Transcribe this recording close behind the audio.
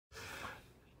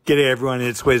G'day everyone,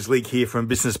 it's Leake here from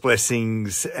Business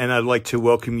Blessings, and I'd like to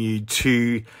welcome you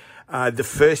to the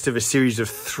first of a series of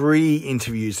 3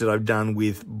 interviews that I've done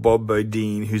with Bob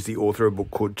Beaudine, who's the author of a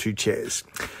book called 2 Chairs.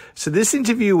 So this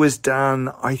interview was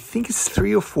done, I think it's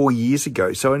 3 or 4 years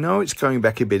ago, so I know it's going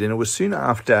back a bit, and it was soon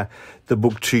after the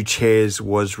book 2 Chairs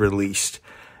was released.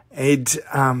 And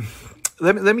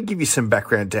let me give you some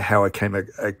background to how I came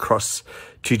across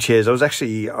 2 Chairs.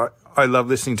 I love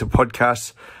listening to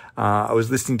podcasts. I was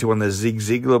listening to one of the Zig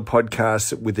Ziglar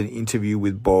podcasts with an interview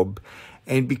with Bob.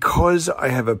 And because I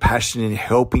have a passion in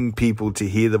helping people to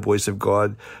hear the voice of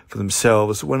God for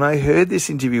themselves, when I heard this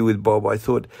interview with Bob, I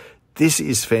thought, this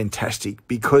is fantastic,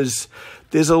 because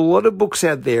there's a lot of books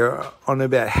out there on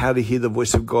about how to hear the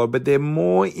voice of God, but they're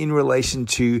more in relation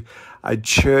to a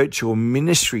church or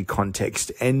ministry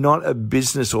context and not a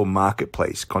business or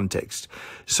marketplace context.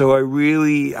 So I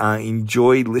really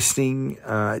enjoyed listening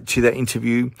to that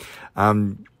interview.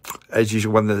 As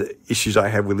usual, one of the issues I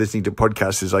have with listening to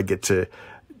podcasts is I get to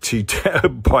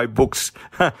buy books.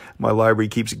 My library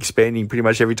keeps expanding pretty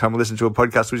much every time I listen to a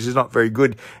podcast, which is not very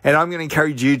good. And I'm going to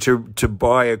encourage you to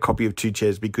buy a copy of 2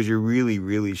 Chairs, because you really,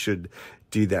 really should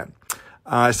do that.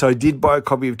 So I did buy a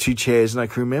copy of 2 Chairs, and I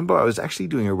can remember I was actually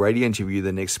doing a radio interview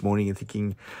the next morning and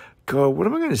thinking, God, what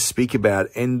am I going to speak about?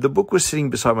 And the book was sitting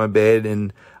beside my bed,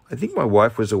 and I think my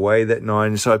wife was away that night,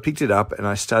 and so I picked it up and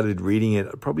I started reading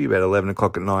it probably about 11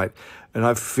 o'clock at night, and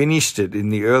I finished it in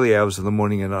the early hours of the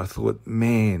morning, and I thought,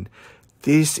 man,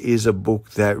 this is a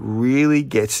book that really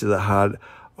gets to the heart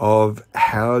of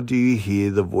how do you hear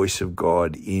the voice of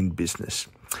God in business.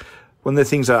 One of the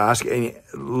things I ask and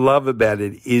love about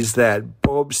it is that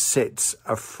Bob sets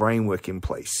a framework in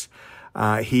place.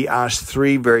 He asks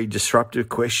 3 very disruptive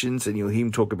questions, and you'll hear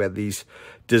him talk about these.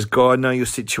 Does God know your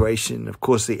situation? Of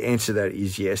course, the answer to that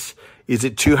is yes. Is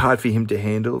it too hard for him to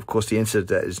handle? Of course, the answer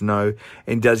to that is no.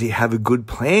 And does he have a good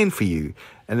plan for you?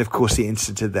 And of course, the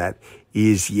answer to that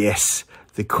is yes.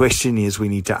 The question is, we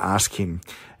need to ask him.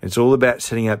 It's all about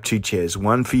setting up 2 chairs,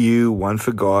 one for you, one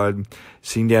for God,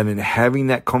 sitting down and having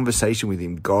that conversation with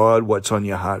him. God, what's on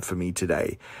your heart for me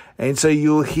today? And so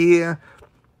you'll hear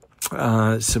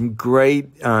some great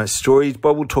stories.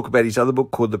 Bob will talk about his other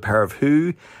book called The Power of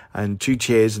Who and 2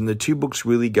 Chairs, and the 2 books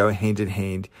really go hand in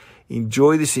hand.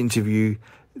 Enjoy this interview,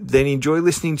 then enjoy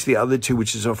listening to the other 2,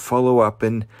 which is a follow-up.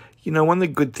 And, you know, one of the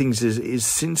good things is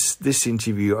since this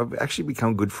interview, I've actually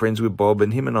become good friends with Bob,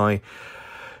 and him and I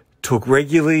talk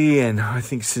regularly, and I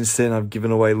think since then I've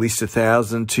given away at least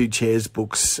 1,000 2 Chairs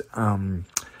books,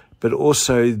 but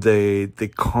also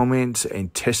the comments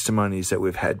and testimonies that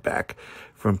we've had back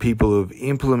from people who have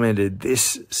implemented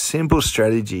this simple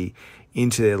strategy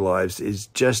into their lives is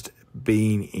just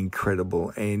been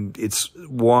incredible. And it's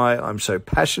why I'm so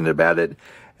passionate about it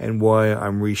and why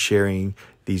I'm resharing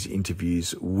these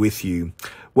interviews with you.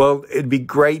 Well, it'd be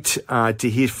great to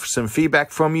hear some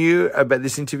feedback from you about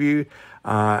this interview.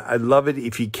 I'd love it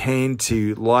if you can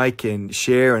to like and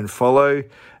share and follow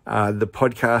the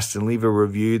podcast and leave a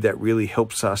review. That really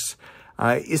helps us.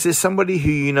 Is there somebody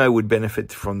who you know would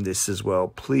benefit from this as well?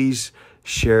 Please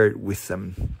share it with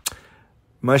them.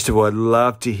 Most of all, I'd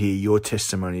love to hear your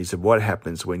testimonies of what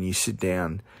happens when you sit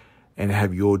down and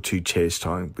have your 2 chairs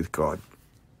time with God.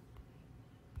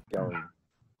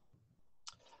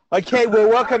 Okay, well,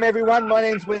 welcome everyone. My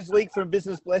name's Leake from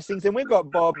Business Blessings, and we've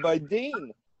got Bob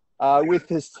Beaudine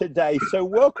with us today. So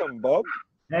welcome, Bob.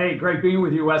 Hey, great being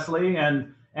with you, Wesley,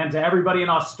 and to everybody in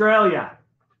Australia.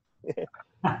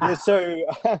 Yeah,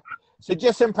 so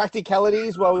just some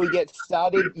practicalities while we get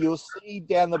started. You'll see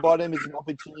down the bottom is an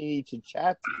opportunity to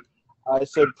chat.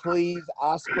 So please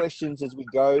ask questions as we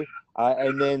go.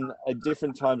 And then at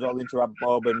different times I'll interrupt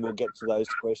Bob and we'll get to those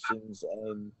questions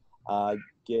and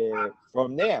get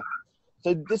from there.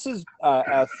 So this is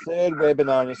our 3rd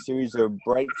webinar in a series of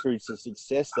breakthroughs to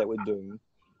success that we're doing.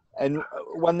 And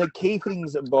one of the key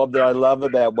things, Bob, that I love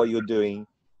about what you're doing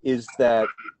is that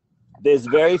there's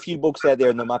very few books out there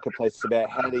in the marketplace about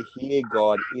how to hear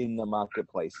God in the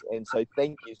marketplace. And so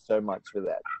thank you so much for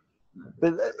that.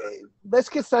 But let's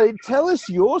get started. Tell us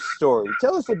your story.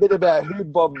 Tell us a bit about who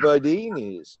Bob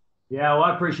Beaudine is. Yeah, well,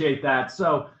 I appreciate that.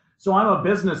 So I'm a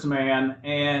businessman,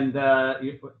 and I'm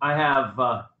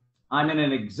in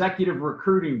an executive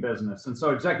recruiting business. And so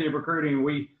executive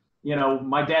recruiting,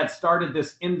 my dad started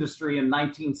this industry in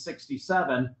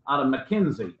 1967 out of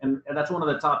McKinsey, and that's one of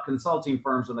the top consulting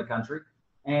firms in the country.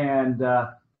 And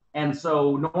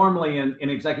so normally in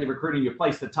executive recruiting, you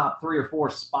place the top 3 or 4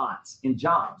 spots in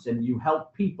jobs, and you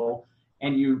help people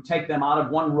and you take them out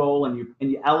of one role and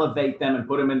you elevate them and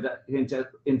put them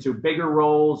into bigger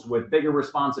roles with bigger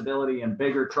responsibility and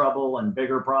bigger trouble and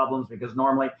bigger problems, because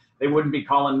normally they wouldn't be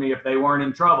calling me if they weren't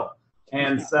in trouble.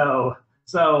 And so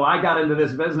I got into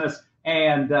this business,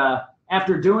 and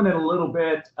after doing it a little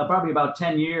bit, probably about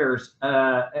 10 years,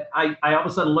 I all of a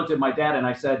sudden looked at my dad and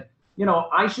I said, you know,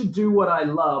 I should do what I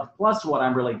love plus what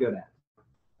I'm really good at.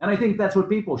 And I think that's what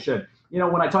people should. You know,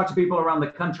 when I talk to people around the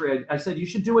country, I said, you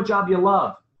should do a job you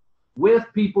love with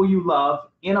people you love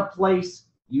in a place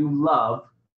you love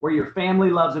where your family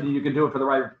loves it and you can do it for the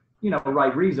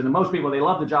right reason. And most people, they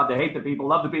love the job, they hate the people,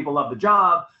 love the people, love the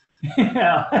job.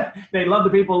 They love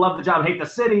the people, love the job, hate the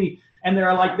city. And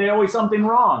they're like, there's always something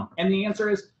wrong. And the answer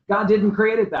is God didn't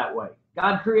create it that way.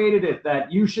 God created it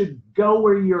that you should go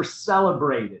where you're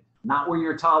celebrated, not where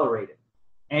you're tolerated.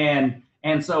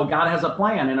 And so God has a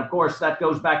plan. And of course, that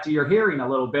goes back to your hearing a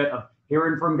little bit of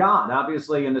hearing from God,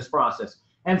 obviously, in this process.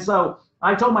 And so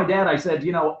I told my dad, I said,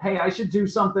 you know, hey, I should do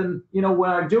something, you know,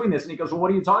 when I'm doing this. And he goes, well,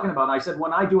 what are you talking about? And I said,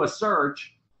 when I do a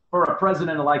search for a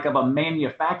president of a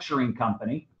manufacturing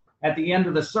company, at the end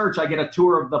of the search, I get a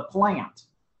tour of the plant.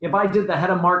 If I did the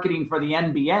head of marketing for the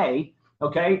NBA,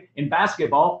 okay, in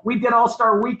basketball, we did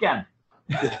All-Star Weekend.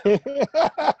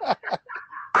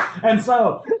 And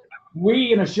so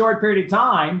we, in a short period of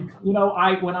time, you know,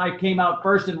 when I came out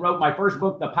first and wrote my first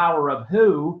book, The Power of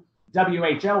Who,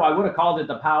 WHO, I would have called it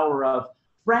The Power of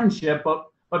Friendship,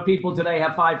 but people today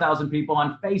have 5,000 people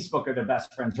on Facebook are their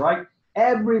best friends, right?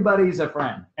 Everybody's a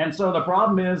friend. And so the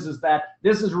problem is that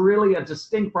this is really a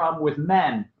distinct problem with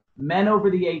men. Men over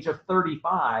the age of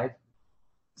 35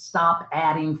 stop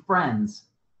adding friends.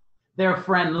 They're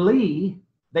friendly.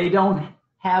 They don't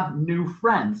have new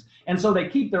friends. And so they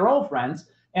keep their old friends.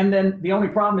 And then the only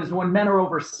problem is when men are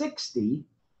over 60,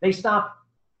 they stop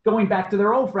going back to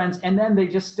their old friends, and then they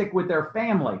just stick with their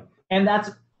family. And that's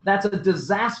a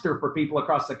disaster for people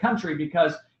across the country,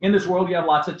 because in this world you have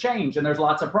lots of change and there's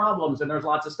lots of problems and there's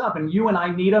lots of stuff. And you and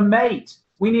I need a mate.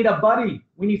 We need a buddy.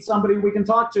 We need somebody we can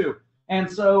talk to. And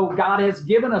so God has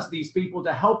given us these people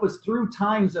to help us through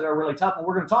times that are really tough. And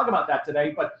we're going to talk about that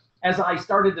today. But as I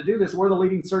started to do this, we're the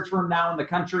leading search firm now in the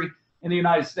country, in the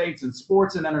United States, in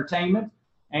sports and entertainment,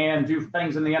 and do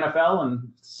things in the NFL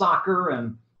and soccer.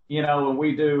 And, you know, and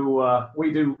we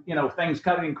do, you know, things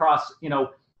cutting across, you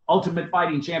know, ultimate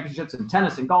fighting championships and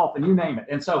tennis and golf and you name it.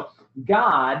 And so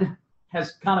God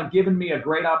has kind of given me a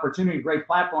great opportunity, a great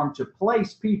platform to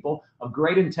place people of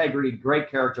great integrity, great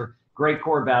character, great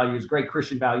core values, great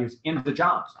Christian values into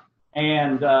jobs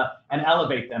and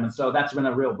elevate them. And so that's been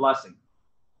a real blessing.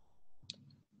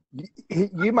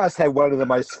 You must have one of the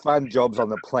most fun jobs on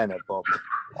the planet, Bob.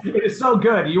 It is so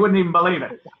good. You wouldn't even believe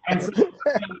it. And so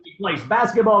we place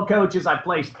basketball coaches. I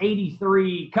placed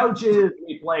 83 coaches.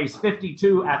 We placed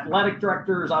 52 athletic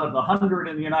directors out of the 100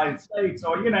 in the United States.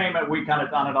 So you name it, we kind of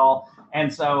done it all.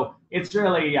 And so it's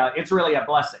really a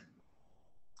blessing.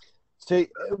 So,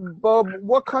 Bob,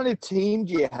 what kind of team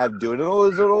do you have doing it,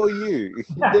 or is it all you?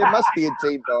 There must be a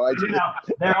team behind you. You know,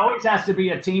 there always has to be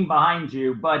a team behind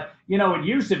you. But, you know, it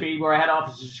used to be where I had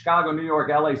offices in Chicago, New York,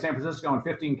 LA, San Francisco, and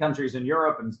 15 countries in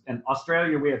Europe and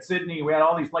Australia. We had Sydney. We had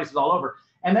all these places all over.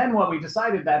 And then what we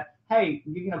decided that, hey,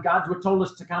 you know, God's what told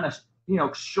us to kind of, you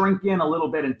know, shrink in a little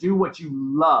bit and do what you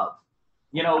love.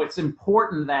 You know, it's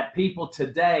important that people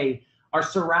today are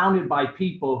surrounded by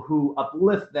people who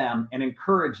uplift them and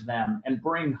encourage them and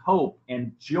bring hope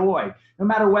and joy. No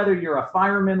matter whether you're a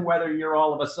fireman, whether you're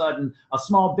all of a sudden a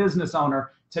small business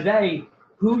owner, today,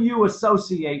 who you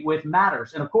associate with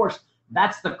matters. And of course,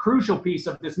 that's the crucial piece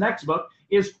of this next book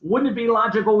is, wouldn't it be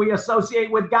logical we associate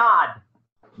with God?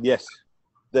 Yes,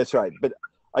 that's right. But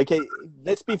okay,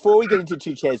 before we get into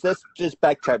two chairs, let's just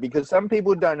backtrack, because some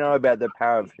people don't know about The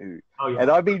Power of Who. Oh, yeah.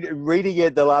 And I've been reading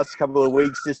it the last couple of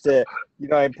weeks just to, you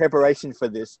know, in preparation for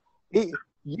this.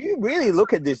 You really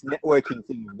look at this networking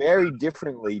thing very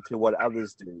differently to what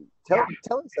others do. Tell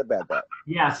us about that.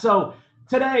 Yeah, so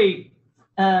today,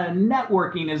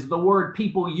 networking is the word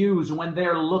people use when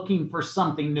they're looking for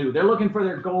something new. They're looking for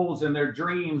their goals and their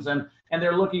dreams, and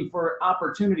they're looking for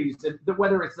opportunities,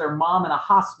 whether it's their mom in a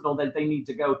hospital that they need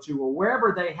to go to or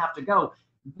wherever they have to go.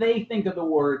 They think of the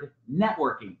word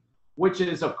networking, which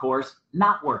is, of course,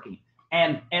 not working.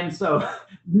 And so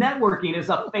networking is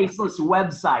a faceless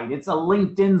website. It's a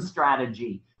LinkedIn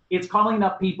strategy. It's calling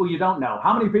up people you don't know.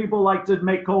 How many people like to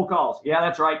make cold calls? Yeah,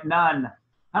 that's right, none.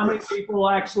 How many people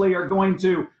actually are going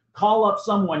to call up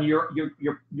someone? You're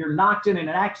knocked in an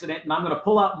accident, and I'm going to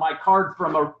pull out my card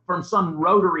from some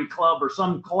Rotary club or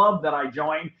some club that I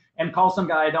joined and call some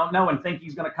guy I don't know and think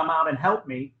he's going to come out and help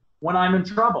me when I'm in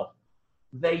trouble.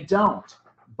 They don't.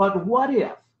 But what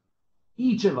if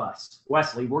Each of us,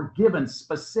 Wesley, were given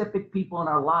specific people in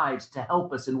our lives to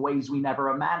help us in ways we never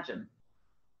imagined.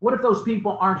 What if those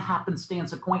people aren't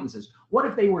happenstance acquaintances? What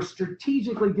if they were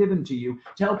strategically given to you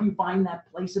to help you find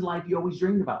that place in life you always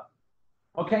dreamed about?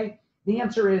 Okay? The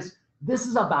answer is, this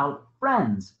is about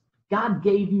friends. God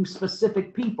gave you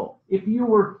specific people. If you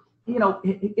were,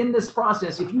 in this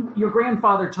process, if your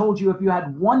grandfather told you if you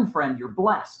had one friend, you're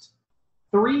blessed.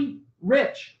 3,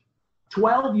 rich.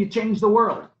 12, you change the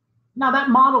world. Now that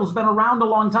model's been around a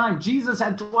long time. Jesus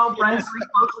had 12 friends, 3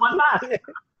 close, 1 fast.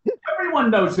 Everyone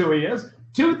knows who he is.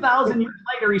 2,000 years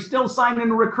later, he's still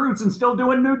signing recruits and still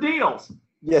doing new deals.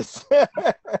 Yes.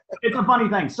 It's a funny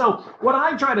thing. So what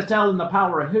I try to tell in The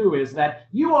Power of Who is that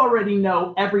you already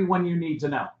know everyone you need to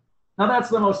know. Now that's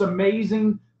the most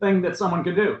amazing thing that someone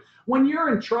could do. When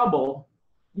you're in trouble,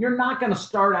 you're not going to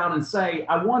start out and say,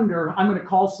 I wonder, I'm going to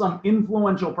call some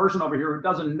influential person over here who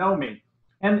doesn't know me.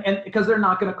 And because they're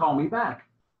not going to call me back.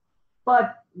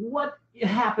 But what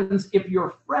happens if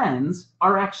your friends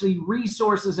are actually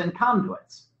resources and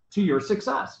conduits to your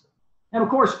success? And of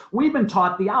course, we've been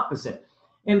taught the opposite.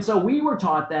 And so we were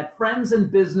taught that friends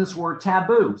and business were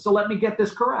taboo. So let me get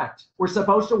this correct. We're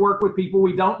supposed to work with people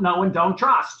we don't know and don't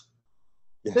trust.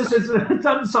 Yes. This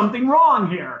is something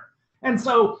wrong here. And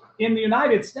so in the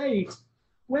United States,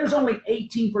 there's only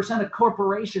 18% of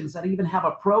corporations that even have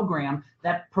a program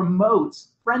that promotes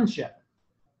friendship.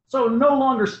 So no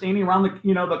longer standing around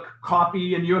the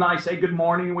coffee and you and I say good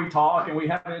morning and we talk and we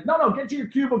have no, get to your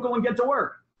cubicle and get to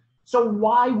work. So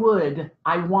why would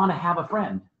I want to have a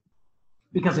friend?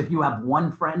 Because if you have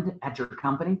one friend at your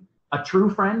company, a true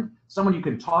friend, someone you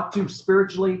can talk to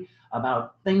spiritually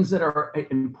about things that are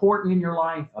important in your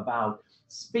life, about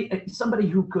somebody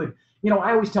who could,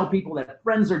 I always tell people that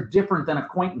friends are different than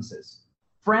acquaintances.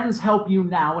 Friends help you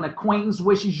now, an acquaintance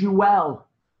wishes you well,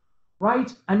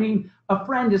 right? I mean, a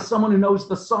friend is someone who knows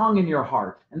the song in your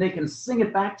heart and they can sing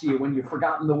it back to you when you've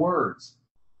forgotten the words.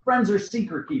 Friends are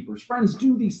secret keepers. Friends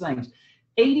do these things.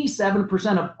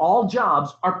 87% of all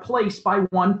jobs are placed by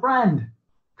one friend.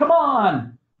 Come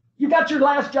on. You got your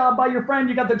last job by your friend.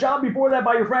 You got the job before that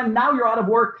by your friend. Now you're out of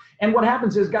work. And what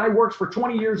happens is guy works for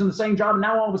 20 years in the same job. And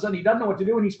now all of a sudden he doesn't know what to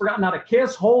do. And he's forgotten how to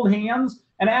kiss, hold hands,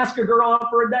 and ask a girl out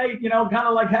for a date, kind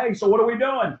of like, hey, so what are we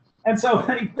doing? And so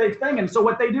they think. And so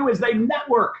what they do is they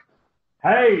network.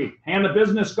 Hey, hand a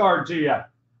business card to you.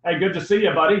 Hey, good to see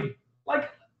you, buddy. Like,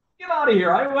 get out of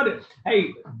here.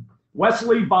 Hey,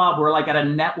 Wesley, Bob, we're like at a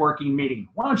networking meeting.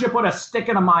 Why don't you put a stick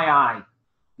into my eye?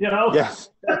 Yes.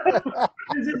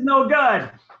 This is no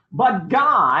good. But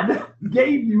God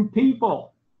gave you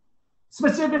people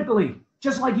specifically,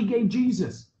 just like he gave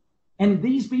Jesus. And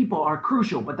these people are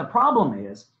crucial. But the problem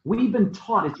is we've been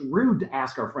taught it's rude to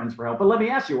ask our friends for help. But let me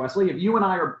ask you, Wesley, if you and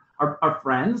I are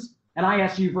friends and I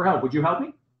asked you for help, would you help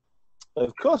me?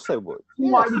 Of course I would.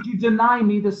 Yes. Why would you deny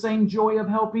me the same joy of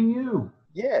helping you?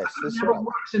 Yes. It never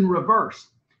works in reverse.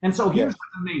 And so here's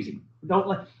what's amazing.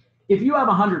 If you have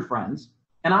 100 friends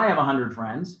and I have 100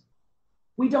 friends,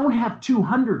 we don't have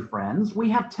 200 friends.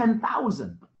 We have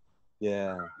 10,000.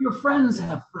 Yeah. Your friends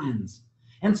have friends.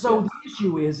 And so the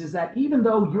issue is that even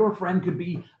though your friend could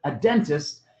be a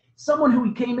dentist, someone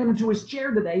who came into his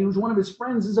chair today, who's one of his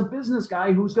friends, is a business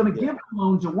guy who's going to give a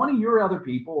loan to one of your other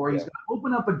people, or he's going to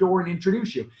open up a door and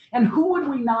introduce you. And who would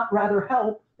we not rather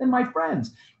help than my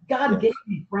friends? God gave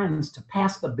me friends to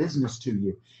pass the business to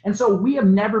you. And so we have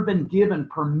never been given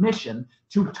permission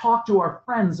to talk to our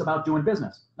friends about doing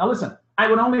business. Now listen, I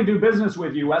would only do business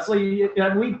with you, Wesley.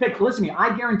 Listen to me,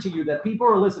 I guarantee you that people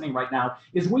who are listening right now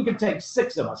is we could take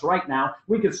 6 of us right now.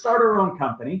 We could start our own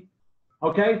company.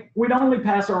 Okay, we'd only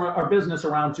pass our business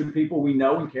around to people we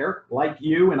know and care, like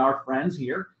you and our friends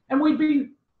here, and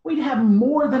we'd have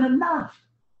more than enough.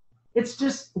 It's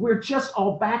just, we're just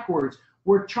all backwards.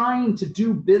 We're trying to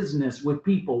do business with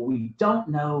people we don't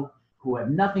know, who have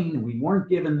nothing, and we weren't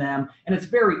given them, and it's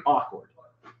very awkward.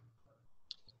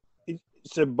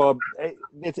 So, Bob,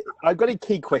 I've got a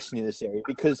key question in this area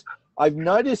because I've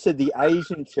noticed that the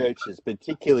Asian churches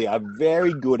particularly are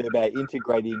very good about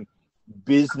integrating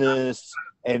business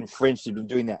and friendship and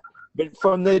doing that. But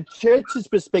from the church's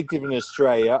perspective in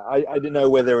Australia, I don't know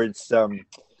whether it's, an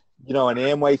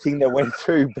Amway thing that went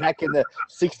through back in the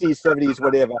 60s, 70s,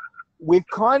 whatever. We've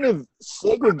kind of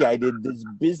segregated this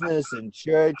business and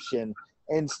church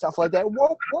and stuff like that.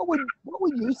 What would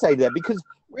you say to that? Because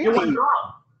really, it was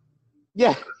wrong.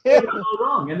 Yeah. It was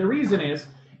wrong. And the reason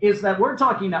is that we're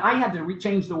talking, I had to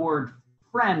change the word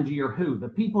friend to your who, the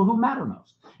people who matter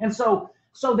most. And so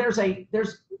there's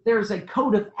a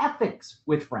code of ethics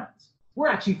with friends. We're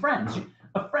actually friends.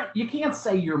 A friend, you can't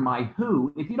say you're my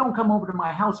who if you don't come over to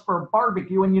my house for a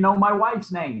barbecue and you know my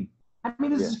wife's name. I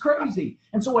mean, this is crazy.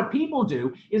 And so what people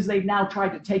do is they've now tried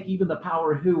to take even the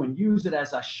power of who and use it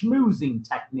as a schmoozing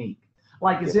technique.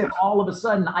 Like as if all of a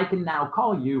sudden I can now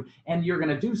call you and you're going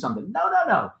to do something. No, no,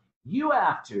 no. You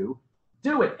have to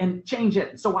do it and change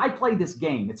it. So I play this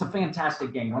game. It's a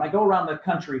fantastic game. When I go around the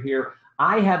country here,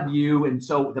 I have you. And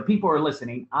so the people are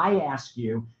listening. I ask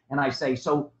you and I say,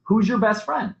 so who's your best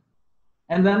friend?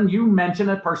 And then you mention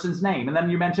a person's name. And then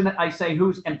you mention it. I say,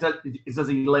 does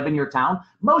he live in your town?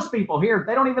 Most people here,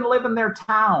 they don't even live in their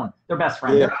town, their best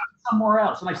friend. They're somewhere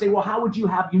else. And I say, well, how would you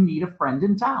need a friend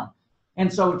in town?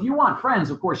 And so if you want friends,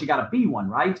 of course, you got to be one,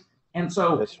 right? And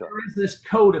so there is this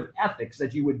code of ethics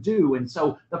that you would do. And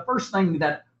so the first thing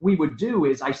that we would do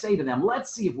is I say to them,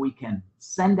 let's see if we can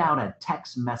send out a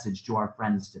text message to our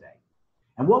friends today.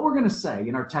 And what we're going to say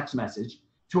in our text message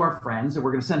to our friends, and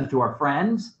we're going to send it to our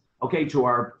friends, okay, to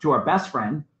our best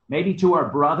friend, maybe to our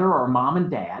brother or mom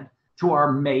and dad, to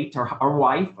our mate or our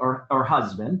wife or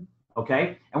husband,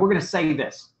 okay? And we're going to say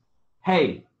this,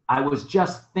 hey, I was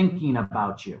just thinking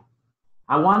about you.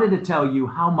 I wanted to tell you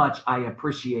how much I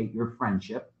appreciate your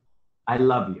friendship. I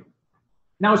love you.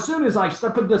 Now, as soon as I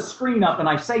put the screen up and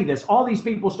I say this, all these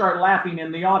people start laughing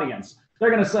in the audience. They're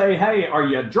going to say, hey, are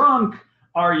you drunk?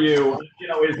 Are you,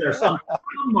 is there something?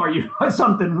 Are you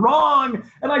something wrong?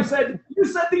 And I said, you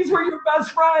said these were your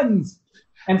best friends.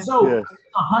 And so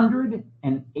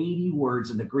 180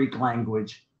 words in the Greek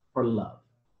language for love.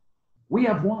 We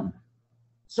have one.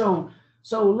 So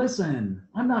listen,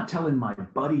 I'm not telling my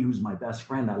buddy who's my best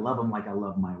friend, I love him like I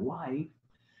love my wife.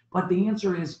 But the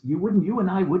answer is you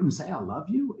and I wouldn't say I love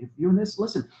you if you're in this.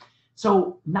 Listen,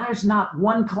 so there's not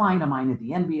one client of mine at the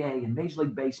NBA and Major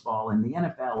League Baseball and the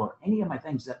NFL or any of my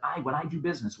things that when I do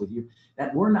business with you,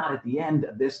 that we're not at the end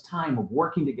of this time of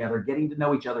working together, getting to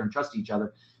know each other and trust each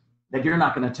other, that you're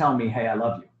not going to tell me, hey, I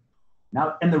love you.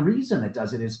 Now, and the reason it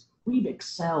does it is we've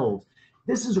excelled.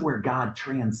 This is where God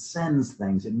transcends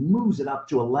things and moves it up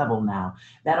to a level now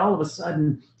that all of a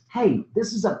sudden, hey,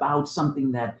 this is about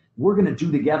something that we're going to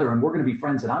do together and we're going to be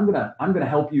friends and I'm going to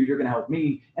help you. You're going to help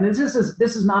me. And this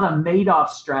is not a Madoff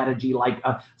strategy like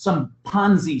some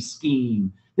Ponzi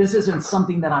scheme. This isn't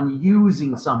something that I'm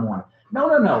using someone.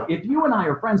 No. If you and I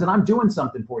are friends and I'm doing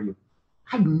something for you,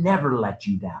 I'd never let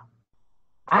you down.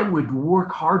 I would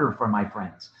work harder for my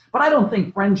friends. But I don't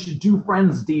think friends should do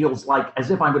friends deals like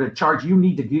as if I'm going to charge you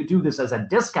need to do this as a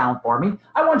discount for me.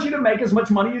 I want you to make as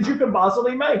much money as you can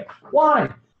possibly make. Why?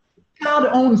 God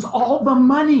owns all the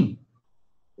money.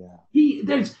 Yeah.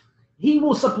 He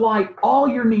will supply all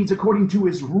your needs according to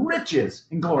his riches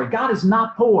and glory. God is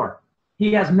not poor.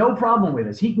 He has no problem with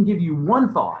us. He can give you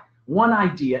one thought, one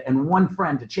idea, and one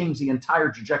friend to change the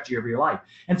entire trajectory of your life.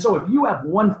 And so if you have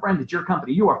one friend at your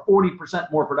company, you are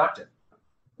 40% more productive.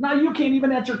 Now you can't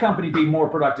even at your company be more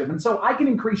productive. And so I can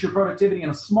increase your productivity in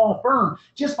a small firm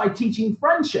just by teaching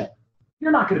friendship.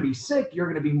 You're not going to be sick. You're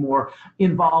going to be more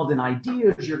involved in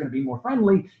ideas. You're going to be more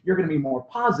friendly. You're going to be more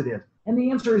positive. And the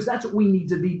answer is that's what we need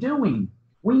to be doing.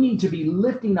 We need to be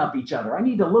lifting up each other. I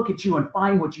need to look at you and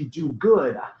find what you do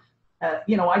good.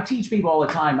 I teach people all the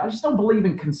time. I just don't believe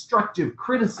in constructive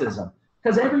criticism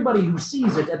because everybody who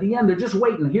sees it at the end, they're just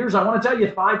waiting. I want to tell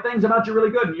you 5 things about you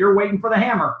really good, and you're waiting for the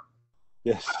hammer.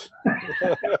 Yes.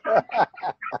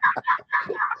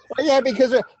 Yeah,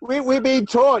 because we're being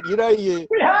taught, you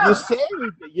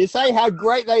say how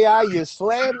great they are, you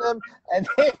slam them, and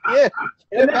then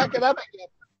back it up again.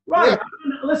 Right. Yeah.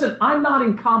 Listen, I'm not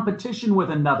in competition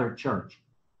with another church.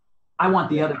 I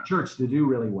want the other church to do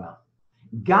really well.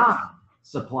 God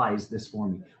supplies this for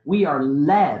me. We are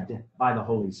led by the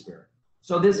Holy Spirit.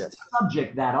 So this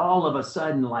subject that all of a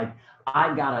sudden, like,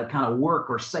 I've got to kind of work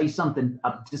or say something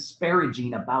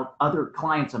disparaging about other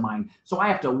clients of mine, so I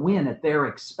have to win at their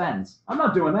expense. I'm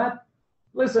not doing that.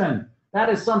 Listen, that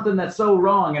is something that's so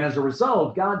wrong. And as a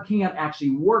result, God can't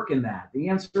actually work in that. The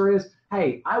answer is,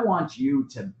 hey, I want you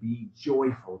to be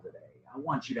joyful today. I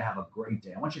want you to have a great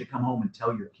day. I want you to come home and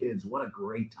tell your kids what a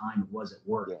great time it was at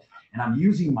work. Yeah. And I'm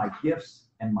using my gifts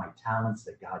and my talents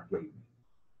that God gave me.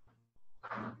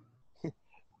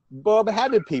 Bob, how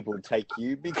do people take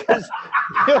you? Because,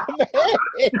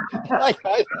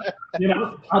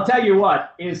 I'll tell you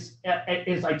what, is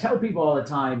I tell people all the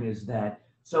time is that,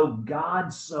 so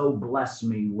God so blessed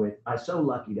me with, I'm so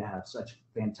lucky to have such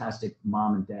fantastic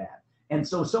mom and dad. And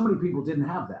so many people didn't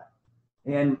have that.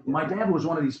 And my dad was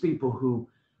one of these people who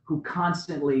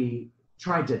constantly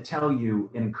tried to tell you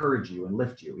and encourage you and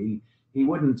lift you. He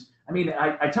wouldn't,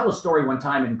 I tell a story one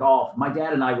time in golf. My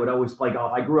dad and I would always play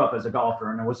golf. I grew up as a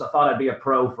golfer and I thought I'd be a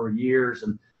pro for years.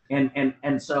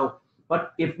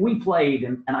 But if we played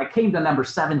and I came to number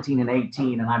 17 and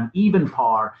 18 and I'm even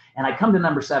par and I come to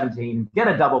number 17, get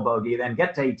a double bogey, then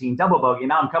get to 18, double bogey.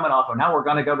 Now I'm coming off, or now we're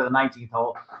going to go to the 19th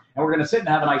hole and we're going to sit and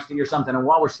have an iced tea or something. And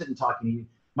while we're sitting talking,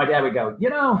 my dad would go,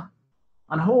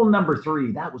 on hole number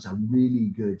 3, that was a really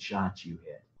good shot you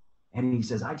hit. And he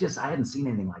says, I hadn't seen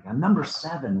anything like that. Number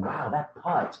 7, wow, that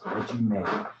putt that you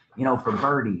made, for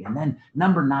birdie. And then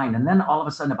number 9. And then all of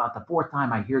a sudden, about the 4th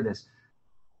time I hear this,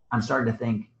 I'm starting to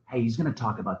think, hey, he's going to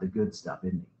talk about the good stuff,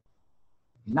 isn't he?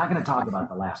 He's not going to talk about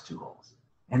the last 2 holes.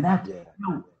 And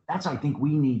that's, I think,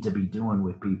 we need to be doing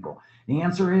with people. The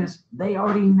answer is they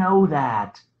already know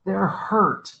that. They're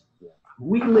hurt.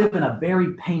 We live in a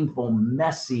very painful,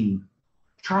 messy,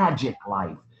 tragic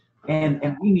life.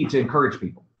 And we need to encourage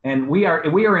people. And we are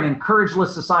an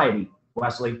encourageless society,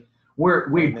 Wesley.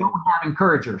 We don't have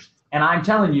encouragers. And I'm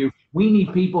telling you, we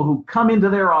need people who come into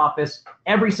their office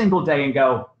every single day and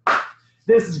go,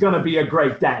 this is going to be a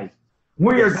great day.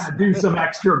 We are going to do some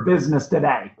extra business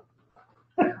today.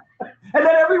 And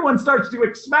then everyone starts to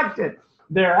expect it.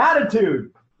 Their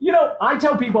attitude. I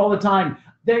tell people all the time,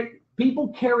 people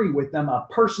carry with them a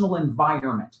personal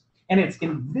environment, and it's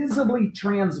invisibly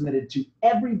transmitted to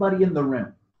everybody in the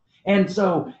room. And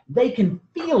so they can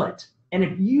feel it. And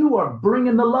if you are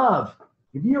bringing the love,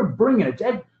 if you're bringing it,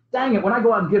 dang it, when I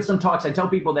go out and give some talks, I tell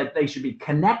people that they should be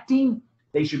connecting,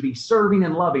 they should be serving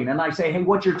and loving. And I say, hey,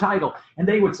 what's your title? And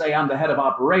they would say, I'm the head of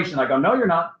operation. I go, no, you're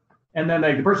not. And then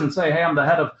the person would say, hey, I'm the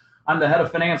head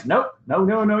of finance. Nope, no,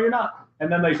 you're not.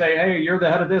 And then they say, hey, you're the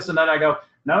head of this. And then I go,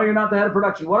 no, you're not the head of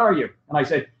production. What are you? And I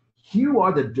say, you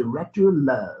are the director of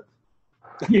love.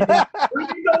 Bring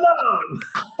the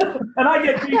love. And I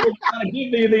get people trying to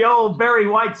give me the old Barry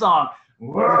White song.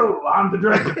 Whoa, I'm the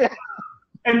director.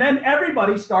 And then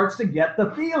everybody starts to get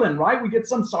the feeling, right? We get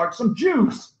some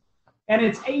juice. And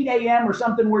it's 8 a.m. or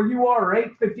something where you are, or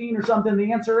 8:15 or something.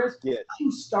 The answer is,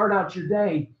 you start out your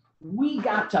day. We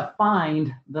got to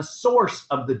find the source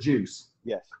of the juice.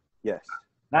 Yes.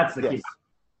 That's the key.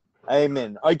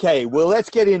 Amen. Okay, well, let's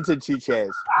get into 2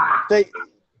 chairs.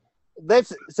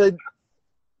 So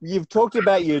you've talked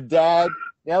about your dad.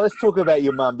 Now let's talk about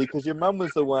your mum, because your mum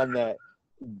was the one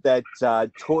that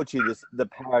taught you the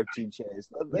power of 2 chairs.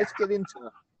 Let's get into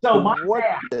it. So my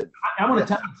dad, I want to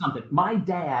tell you something. My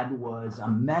dad was a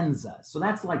Mensa, so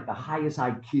that's like the highest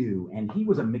IQ, and he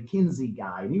was a McKinsey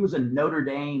guy, and he was a Notre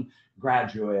Dame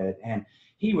graduate, and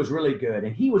he was really good,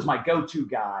 and he was my go-to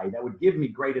guy that would give me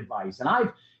great advice.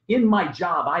 And in my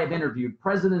job, I have interviewed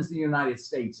presidents of the United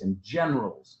States and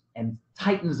generals and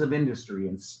titans of industry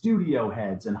and studio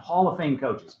heads and Hall of Fame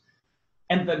coaches.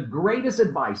 And the greatest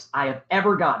advice I have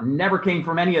ever gotten never came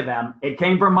from any of them. It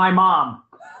came from my mom.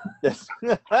 Yes.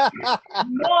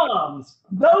 Moms,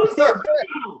 those are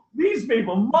people. These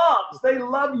people, moms, they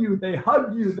love you, they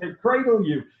hug you, they cradle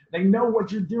you, they know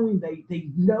what you're doing, they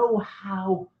know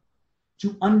how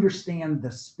to understand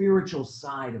the spiritual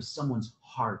side of someone's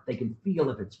heart. They can feel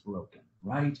if it's broken,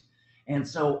 right? And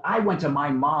so I went to my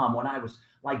mom when I was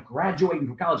like graduating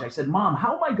from college. I said, Mom,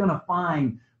 how am I going to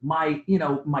find my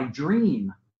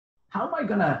dream? How am I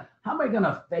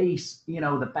gonna face,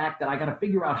 the fact that I got to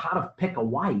figure out how to pick a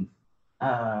wife?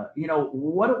 What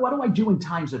do I do in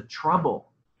times of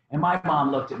trouble? And my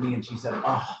mom looked at me and she said,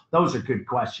 oh, those are good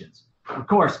questions. Of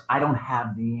course, I don't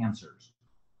have the answers,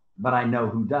 but I know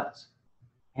who does.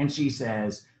 And she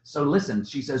says, so listen,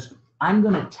 she says, I'm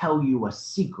going to tell you a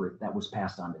secret that was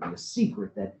passed on to me, a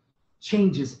secret that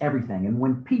changes everything. And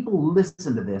when people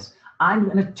listen to this, I'm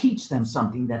going to teach them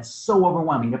something that's so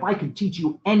overwhelming. If I could teach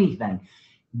you anything,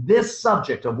 this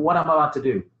subject of what I'm about to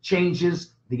do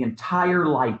changes the entire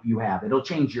life you have. It'll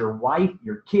change your wife,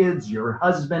 your kids, your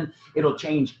husband. It'll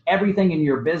change everything in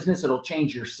your business. It'll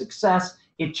change your success.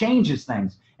 It changes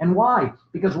things. And why?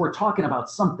 Because we're talking about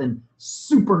something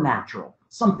supernatural,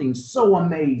 something so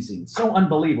amazing, so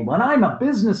unbelievable. And I'm a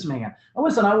businessman. Now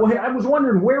listen, I was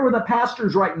wondering, where were the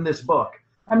pastors writing this book?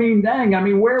 I mean, dang,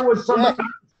 where was somebody?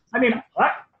 Yeah.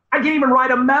 I can't even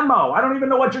write a memo. I don't even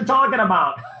know what you're talking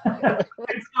about.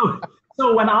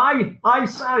 So when I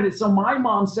said it, so my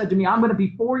mom said to me,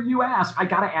 before you ask, I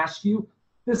got to ask you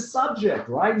this subject,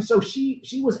 right? And so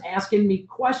she was asking me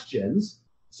questions,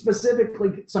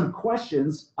 specifically some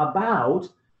questions about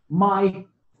my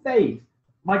faith,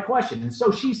 my question. And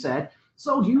so she said,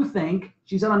 so do you think,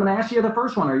 she said, I'm going to ask you the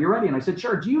first one. Are you ready? And I said,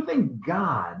 sure. Do you think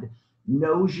God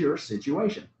knows your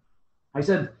situation? I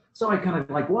said, so I kind of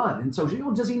like, what? And so she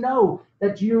goes, does he know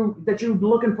that you're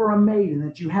looking for a mate and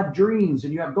that you have dreams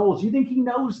and you have goals? You think he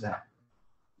knows that?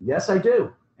 Yes, I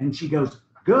do. And she goes,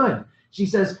 good. She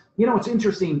says, it's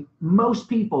interesting. Most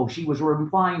people, she was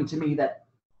replying to me, that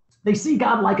They see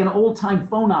God like an old-time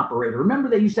phone operator. Remember,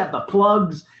 they used to have the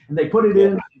plugs, and they put it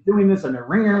in, doing this, and they're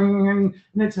ringing,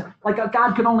 and it's like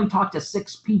God could only talk to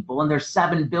 6 people, and there's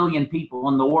 7 billion people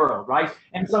in the world, right?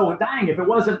 And so, dang, if it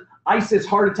wasn't ISIS,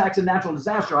 heart attacks, and natural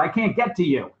disaster, I can't get to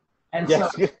you. And so,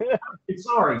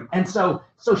 sorry. And so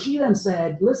she then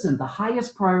said, listen, the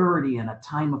highest priority in a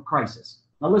time of crisis.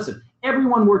 Now, listen,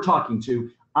 everyone we're talking to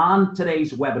on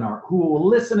today's webinar who will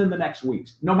listen in the next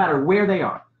weeks, no matter where they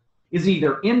are, is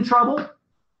either in trouble,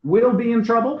 will be in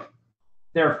trouble,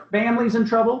 their family's in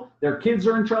trouble, their kids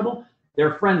are in trouble,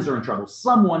 their friends are in trouble.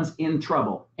 Someone's in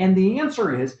trouble. And the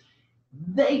answer is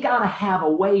they got to have a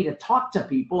way to talk to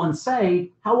people and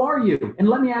say, how are you? And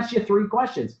let me ask you 3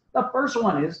 questions. The first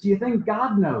one is, do you think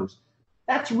God knows?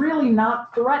 That's really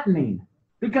not threatening,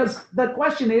 because the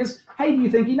question is, hey, do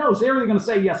you think he knows? They're either going to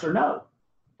say yes or no.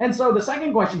 And so the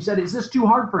second question said, is this too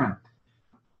hard for him?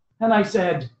 And I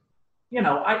said,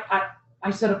 I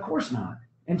said, of course not.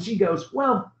 And she goes,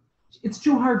 well, it's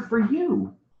too hard for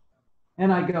you.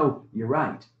 And I go, you're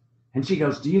right. And she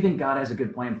goes, do you think God has a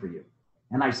good plan for you?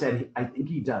 And I said, I think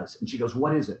he does. And she goes,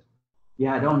 what is it?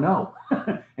 Yeah, I don't know.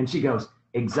 And she goes,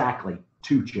 exactly,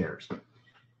 2 chairs.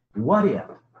 What if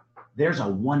there's a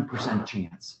 1%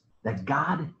 chance that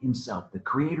God himself, the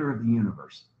creator of the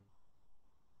universe,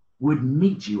 would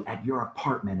meet you at your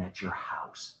apartment, at your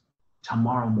house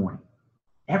tomorrow morning?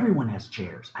 Everyone has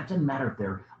chairs. It doesn't matter if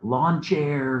they're lawn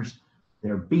chairs,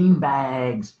 they're bean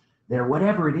bags, they're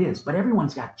whatever it is, but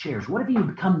everyone's got chairs. What if he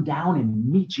would come down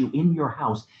and meet you in your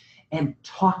house and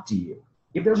talk to you?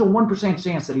 If there's a 1%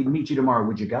 chance that he'd meet you tomorrow,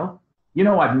 would you go?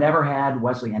 I've never had,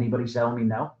 Wesley, anybody tell me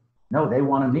no. No, they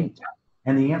want to meet.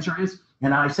 And the answer is,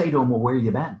 and I say to them, well, where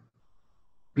you been?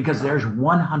 Because there's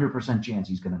 100% chance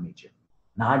he's going to meet you.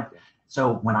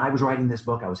 So when I was writing this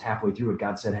book, I was halfway through it.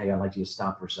 God said, hey, I'd like you to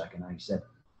stop for a second. And he said,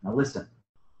 now listen,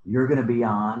 you're going to be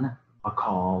on a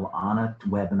call, on a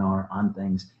webinar, on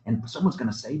things, and someone's going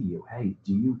to say to you, hey,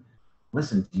 do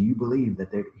you believe that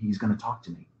he's going to talk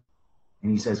to me?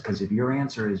 And he says, because if your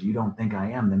answer is you don't think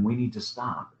I am, then we need to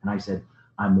stop. And I said,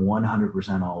 I'm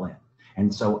 100% all in.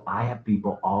 And so I have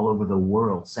people all over the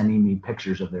world sending me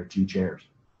pictures of their 2 chairs.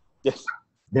 Yes.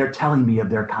 They're telling me of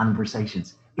their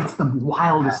conversations. It's the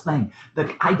wildest thing.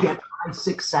 That I get 5,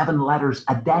 6, 7 letters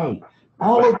a day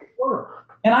all over the world.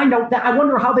 And I know that, I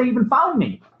wonder how they even found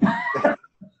me.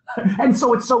 And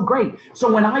so it's so great.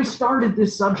 So when I started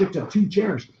this subject of 2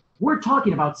 chairs, we're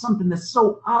talking about something that's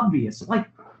so obvious. Like,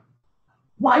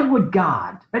 why would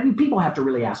God? I mean, people have to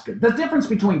really ask it. The difference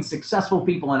between successful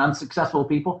people and unsuccessful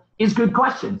people is good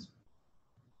questions.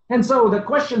 And so the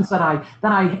questions that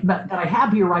I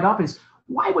have here right up is,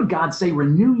 why would God say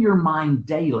renew your mind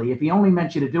daily if he only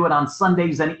meant you to do it on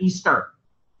Sundays and Easter?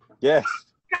 Yes.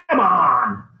 Come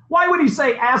on. Why would he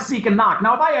say ask, seek, and knock?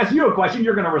 Now, if I ask you a question,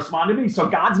 you're going to respond to me. So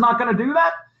God's not going to do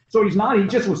that? So he's not. He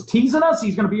just was teasing us.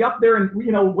 He's going to be up there and,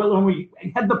 when we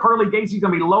head the pearly gates, he's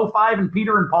going to be low five and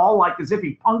Peter and Paul like as if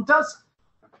he punked us.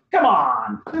 Come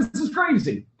on. This is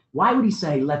crazy. Why would he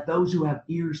say, let those who have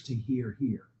ears to hear,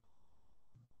 hear?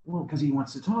 Well, because he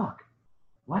wants to talk.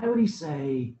 Why would he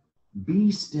say,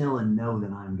 be still and know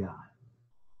that I'm God?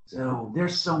 So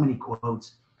there's so many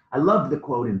quotes. I love the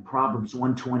quote in Proverbs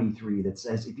 1:23 that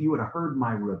says, if you would have heard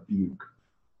my rebuke,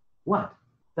 what?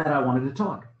 That I wanted to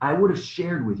talk. I would have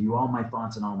shared with you all my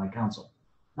thoughts and all my counsel.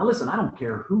 Now listen, I don't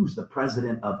care who's the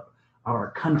president of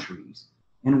our countries.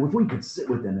 And if we could sit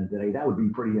with them today, that would be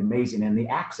pretty amazing. And the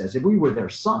access, if we were their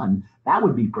son, that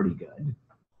would be pretty good.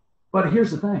 But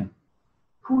here's the thing.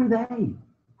 Who are they?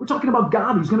 We're talking about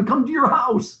God who's going to come to your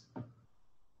house.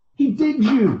 He did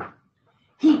you.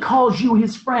 He calls you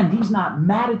his friend. He's not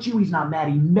mad at you. He's not mad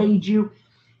he made you.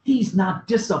 He's not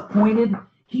disappointed.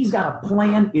 He's got a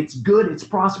plan. It's good. It's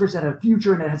prosperous. It has a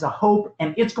future and it has a hope.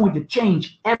 And it's going to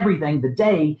change everything the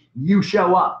day you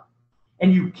show up.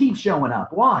 And you keep showing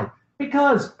up. Why?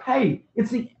 Because, hey,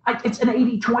 it's an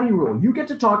 80-20 rule. You get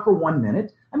to talk for 1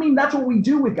 minute. I mean, that's what we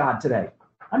do with God today.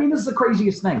 I mean, this is the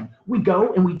craziest thing. We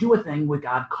go and we do a thing with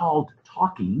God called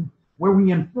talking, where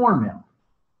we inform him.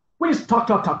 We just talk.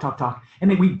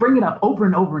 And then we bring it up over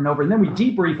and over and over. And then we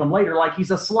debrief him later like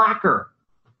he's a slacker.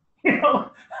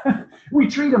 We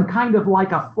treat him kind of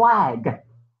like a flag.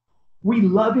 We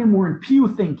love him. We're in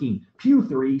pew thinking. Pew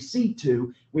 3, seat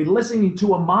 2. We're listening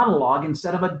to a monologue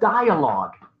instead of a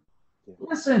dialogue.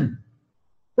 Listen,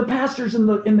 the pastors in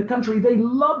the country, they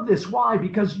love this. Why?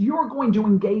 Because you're going to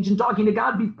engage in talking to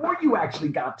God before you actually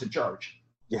got to church.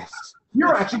 Yes.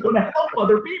 You're actually going to help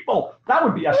other people. That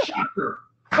would be a shocker.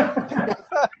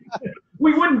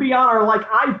 We wouldn't be on our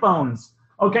iPhones,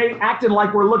 okay, acting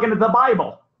like we're looking at the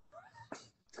Bible.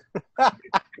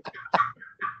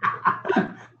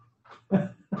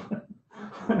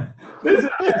 This is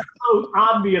just so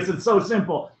obvious and so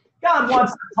simple. God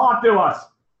wants to talk to us.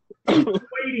 He's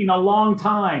waiting a long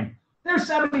time. There's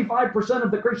 75%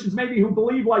 of the Christians maybe who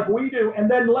believe like we do, and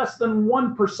then less than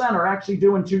 1% are actually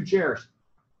doing 2 chairs.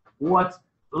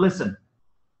 Listen,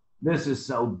 this is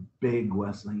so big,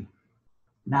 Wesley.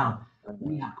 Now,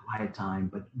 we have quiet time,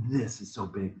 but this is so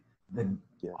big.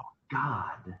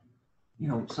 God,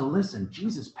 so listen,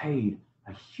 Jesus paid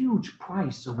a huge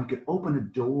price so we could open a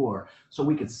door, so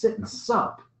we could sit and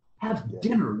sup, have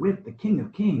dinner with the King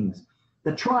of Kings,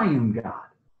 the triune God.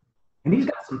 And he's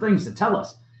got some things to tell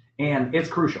us, and it's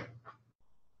crucial.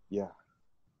 Yeah.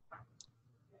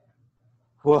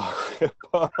 Well,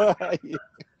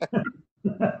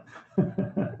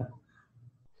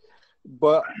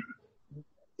 but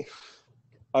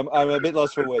I'm a bit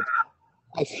lost for words.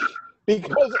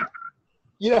 Because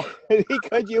you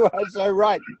are so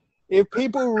right. If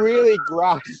people really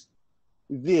grasp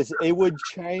this, it would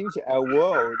change our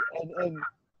world.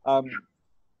 And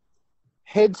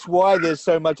hence why there's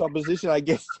so much opposition, I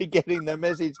guess, to getting the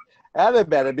message out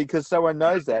about it, because someone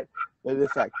knows that. But the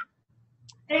fact.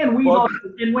 And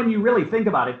and when you really think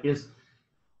about it, is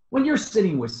when you're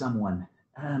sitting with someone,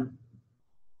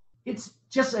 it's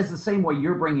just as the same way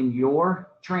you're bringing your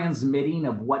transmitting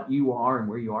of what you are and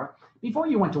where you are. Before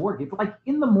you went to work, if like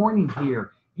in the morning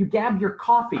here, you grab your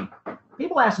coffee.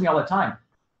 People ask me all the time,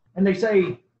 and they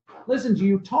say, listen, do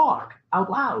you talk out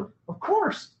loud? Of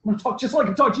course. I'm going to talk just like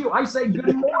I talk to you. I say,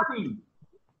 good morning.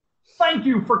 Thank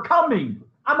you for coming.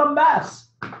 I'm a mess.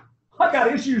 I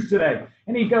got issues today.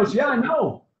 And he goes, yeah, I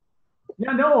know.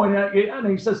 Yeah, I know. And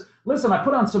he says, listen, I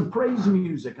put on some praise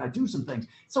music. I do some things.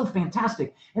 It's so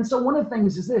fantastic. And so one of the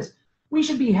things is this. We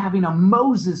should be having a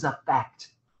Moses effect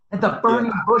at the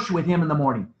burning bush with him in the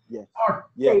morning. Yes.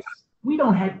 We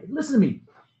don't have, listen to me.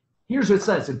 Here's what it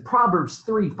says in Proverbs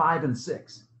 3, 5, and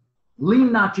 6.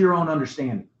 Lean not to your own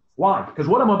understanding. Why? Because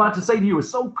what I'm about to say to you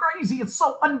is so crazy. It's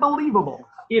so unbelievable.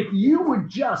 If you would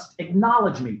just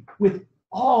acknowledge me with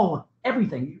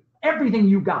everything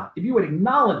you got, if you would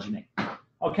acknowledge me,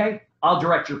 okay, I'll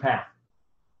direct your path.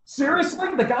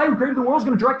 Seriously? The guy who created the world is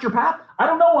going to direct your path? I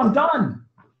don't know. I'm done.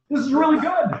 This is really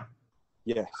good.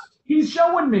 Yes. He's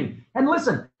showing me. And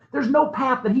listen, there's no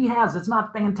path that he has that's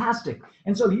not fantastic.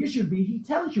 And so the issue would be, he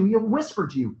tells you, he'll whisper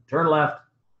to you, turn left,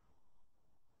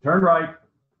 turn right,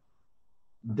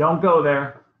 don't go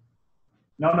there.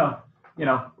 No,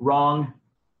 wrong.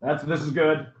 This is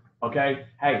good. Okay.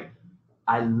 Hey,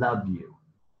 I love you.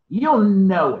 You'll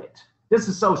know it. This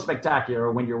is so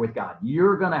spectacular when you're with God.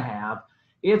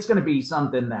 It's going to be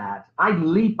something that I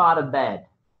leap out of bed.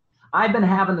 I've been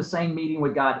having the same meeting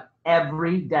with God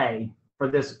every day for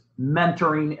this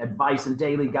mentoring, advice, and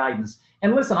daily guidance.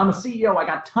 And listen, I'm a CEO. I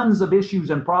got tons of issues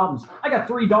and problems. I got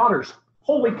 3 daughters.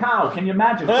 Holy cow. Can you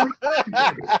imagine?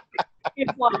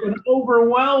 It's like an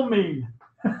overwhelming.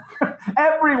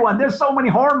 Everyone, there's so many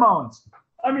hormones.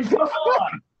 I mean, come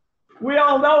on. We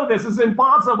all know this is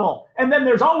impossible. And then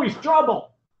there's always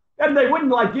trouble. And they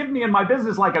wouldn't give me in my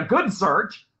business like a good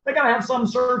search. They got to have some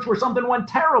search where something went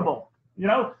terrible,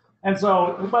 And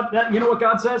so, but you know what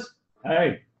God says?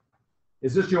 Hey,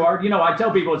 is this your art? I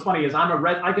tell people it's funny is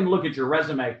I can look at your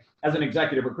resume as an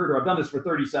executive recruiter. I've done this for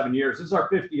 37 years. This is our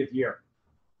 50th year.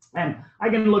 And I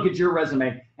can look at your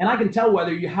resume and I can tell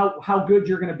whether how good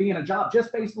you're going to be in a job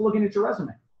just based on looking at your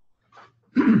resume.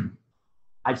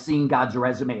 I've seen God's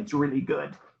resume. It's really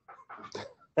good.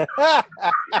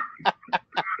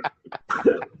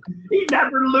 He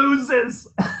never loses.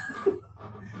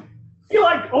 He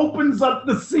opens up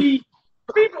the sea.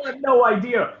 People have no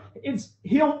idea.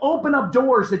 He'll open up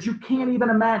doors that you can't even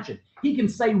imagine. He can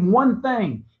say one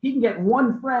thing. He can get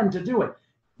one friend to do it.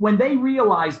 When they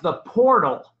realize the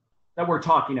portal that we're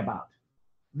talking about,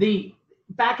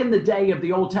 back in the day of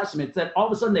the Old Testament, that all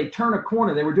of a sudden they turn a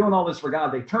corner. They were doing all this for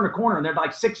God. They turn a corner and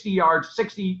they're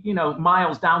 60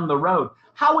 miles down the road.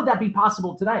 How would that be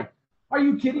possible today? Are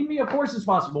you kidding me? Of course it's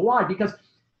possible. Why? Because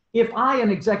if I, in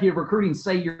executive recruiting,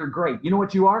 say you're great, you know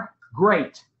what you are?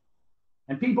 Great.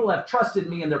 And people have trusted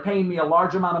me and they're paying me a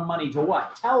large amount of money to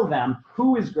what? Tell them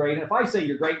who is great. And if I say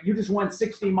you're great, you just went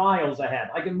 60 miles ahead.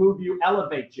 I can move you,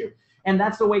 elevate you. And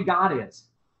that's the way God is.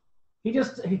 You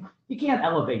can't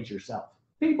elevate yourself.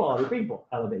 Other people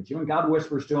elevate you. And God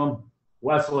whispers to him,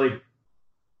 Wesley,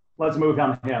 let's move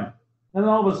on him. And then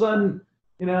all of a sudden,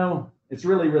 it's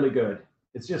really, really good.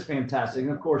 It's just fantastic.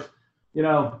 And of course,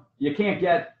 you can't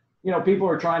get, people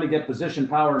are trying to get position,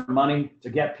 power, and money to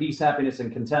get peace, happiness,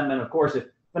 and contentment. Of course, if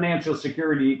financial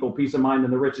security equal peace of mind, then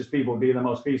the richest people would be the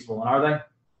most peaceful. And are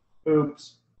they?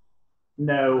 Oops.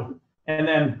 No. And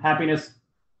then happiness,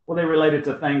 well, they relate it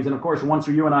to things. And of course, once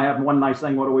you and I have one nice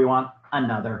thing, what do we want?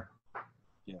 Another.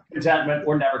 Contentment,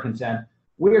 we're never content.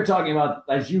 We are talking about,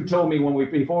 as you told me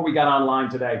before we got online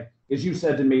today, as you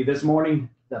said to me this morning,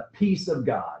 the peace of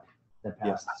God that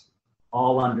passes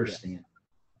all understanding.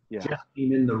 Just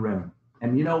being in the room.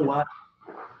 And you know what?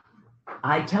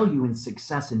 I tell you, in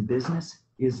success in business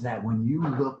is that when you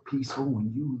look peaceful,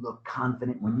 when you look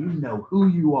confident, when you know who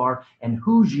you are and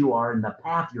whose you are and the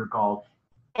path you're called,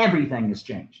 everything has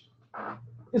changed.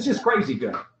 It's just crazy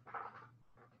good.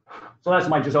 So that's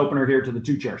my just opener here to the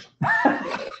two chairs.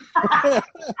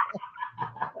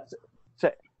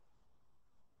 So,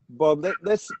 Bob,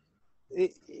 let's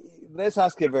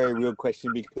ask a very real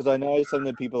question, because I know some of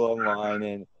the people online,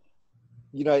 and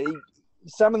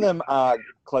some of them are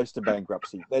close to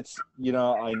bankruptcy. I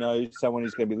know someone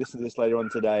who's going to be listening to this later on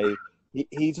today.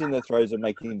 He's in the throes of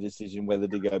making a decision whether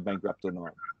to go bankrupt or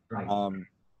not. Right.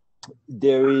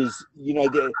 There is,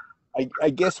 I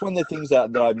guess one of the things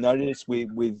that I've noticed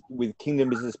with kingdom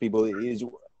business people is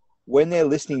when they're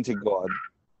listening to God,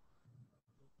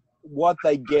 what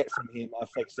they get from him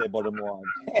affects their bottom line.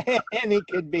 And it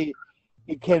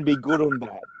can be good and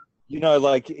bad.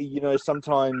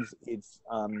 Sometimes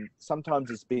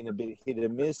it's been a bit hit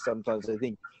and miss. Sometimes I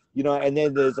think, and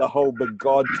then there's a whole, but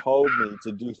God told me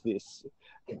to do this.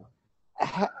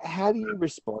 How do you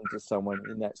respond to someone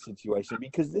in that situation?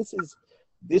 Because this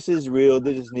is real,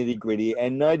 this is nitty gritty.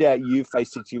 And no doubt you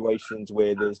face situations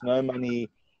where there's no money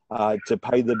to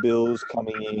pay the bills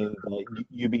coming in.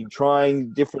 You've been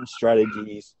trying different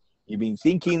strategies. You've been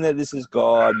thinking that this is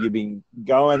God. You've been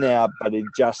going out, but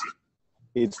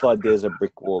it's like there's a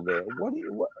brick wall there.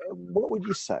 What would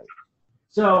you say?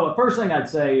 So the first thing I'd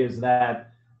say is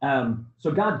that,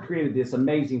 so God created this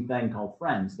amazing thing called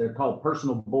friends. They're called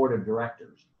personal board of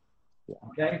directors. Yeah.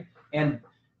 Okay. And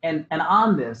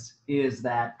on this is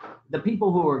that the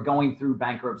people who are going through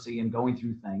bankruptcy and going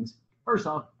through things, first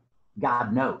off,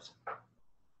 God knows.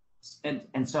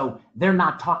 And so they're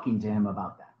not talking to him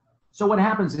about that. So what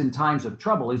happens in times of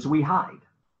trouble is we hide.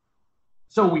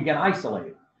 So we get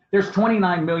isolated. There's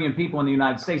 29 million people in the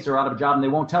United States that are out of a job, and they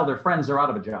won't tell their friends they're out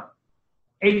of a job.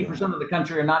 80% of the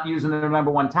country are not using their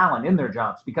number one talent in their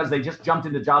jobs because they just jumped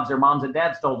into jobs their moms and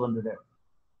dads told them to do.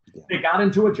 Yeah. They got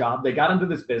into a job. They got into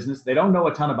this business. They don't know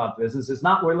a ton about business. It's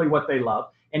not really what they love.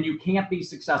 And you can't be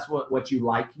successful at what you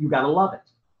like. You got to love it.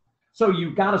 So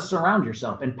you've got to surround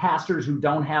yourself. And pastors who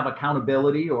don't have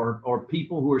accountability or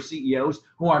people who are CEOs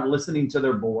who aren't listening to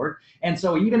their board. And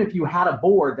so even if you had a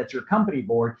board that's your company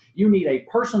board, you need a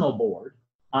personal board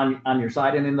on your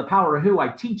side. And in the Power of Who, I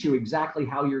teach you exactly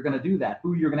how you're going to do that,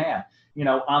 who you're going to have,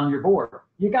 on your board.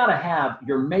 You got to have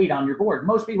your mate on your board.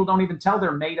 Most people don't even tell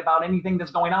their mate about anything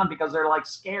that's going on because they're like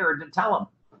scared to tell them.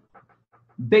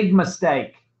 Big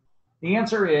mistake. The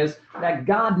answer is that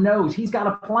God knows he's got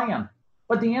a plan.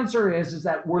 But the answer is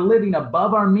that we're living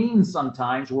above our means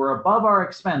sometimes. We're above our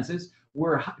expenses.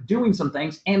 We're doing some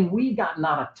things, and we gotten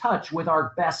out of touch with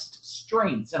our best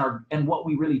strengths and what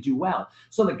we really do well.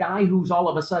 So the guy who's all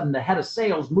of a sudden the head of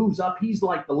sales moves up. He's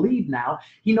like the lead now.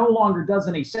 He no longer does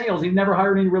any sales. He never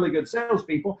hired any really good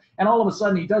salespeople. And all of a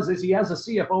sudden he does this. He has a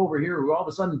CFO over here who all of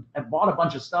a sudden bought a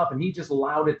bunch of stuff, and he just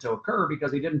allowed it to occur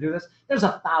because he didn't do this. There's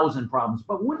 1,000 problems.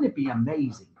 But wouldn't it be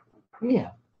amazing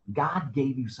if God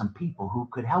gave you some people who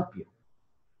could help you?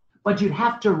 But you'd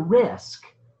have to risk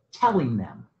telling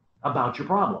them about your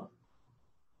problem.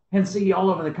 And see, all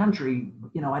over the country,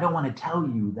 I don't want to tell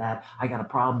you that I got a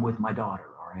problem with my daughter,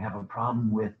 or I have a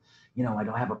problem with, I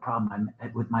don't have a problem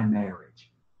with my marriage.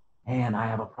 And I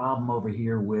have a problem over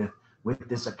here with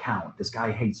this account. This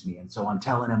guy hates me. And so I'm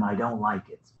telling him I don't like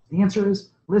it. The answer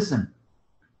is, listen,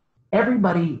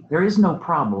 everybody, there is no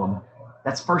problem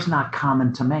that's first not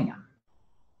common to man.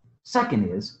 Second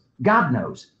is, God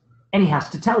knows, and he has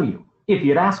to tell you if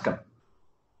you'd ask him.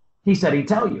 He said he'd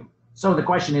tell you. So the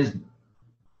question is,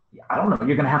 I don't know,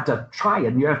 you're going to have to try it,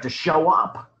 and you have to show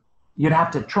up. You'd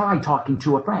have to try talking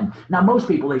to a friend. Now, most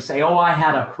people, they say, oh, I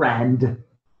had a friend.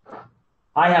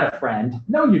 I had a friend.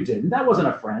 No, you didn't. That wasn't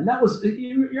a friend. That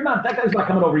guy's not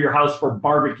coming over your house for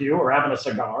barbecue or having a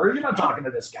cigar. You're not talking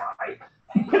to this guy.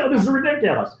 This is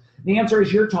ridiculous. The answer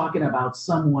is you're talking about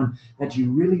someone that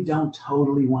you really don't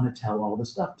totally want to tell all the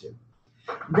stuff to.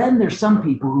 Then there's some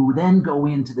people who then go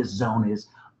into this zone is,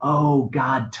 oh,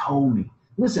 God told me.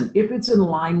 Listen, if it's in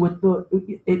line with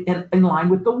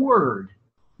the word.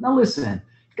 Now listen,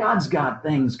 God's got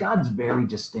things. God's very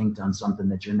distinct on something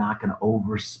that you're not going to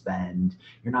overspend.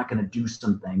 You're not going to do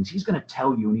some things. He's going to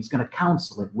tell you, and he's going to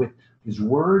counsel it with his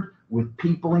word, with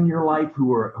people in your life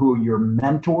who are your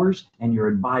mentors and your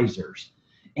advisors.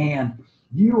 And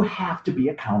you have to be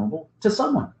accountable to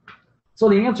someone. So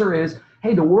the answer is,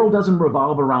 hey, the world doesn't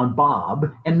revolve around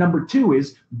Bob. And number two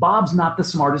is, Bob's not the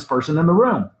smartest person in the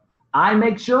room. I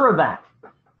make sure of that.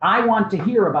 I want to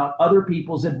hear about other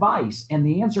people's advice. And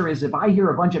the answer is, if I hear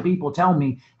a bunch of people tell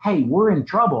me, hey, we're in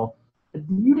trouble,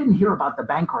 you didn't hear about the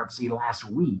bankruptcy last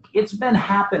week. It's been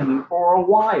happening for a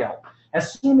while.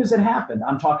 As soon as it happened,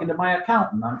 I'm talking to my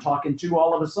accountant. I'm talking to,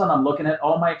 all of a sudden, I'm looking at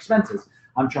all my expenses.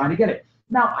 I'm trying to get it.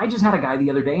 Now, I just had a guy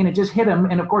the other day, and it just hit him.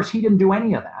 And of course, he didn't do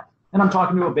any of that. And I'm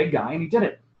talking to a big guy, and he did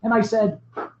it. And I said,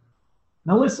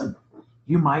 now listen,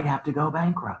 you might have to go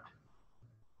bankrupt.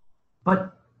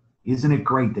 But isn't it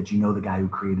great that you know the guy who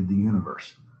created the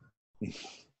universe?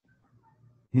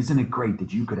 Isn't it great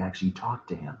that you could actually talk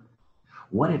to him?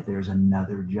 What if there's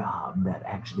another job that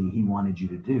actually he wanted you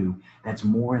to do that's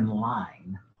more in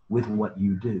line with what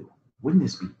you do? Wouldn't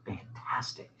this be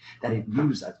fantastic that it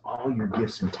uses all your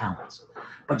gifts and talents?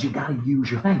 But you got to use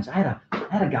your things. I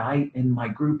had a guy in my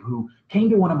group who came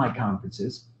to one of my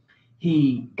conferences.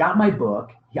 He got my book.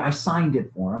 I signed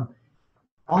it for him.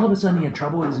 All of a sudden, he had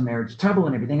trouble with his marriage, trouble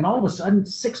and everything. And all of a sudden,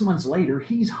 6 months later,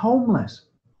 he's homeless.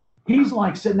 He's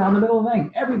like sitting out in the middle of the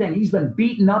thing, everything. He's been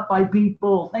beaten up by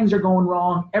people. Things are going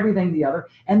wrong, everything the other.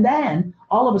 And then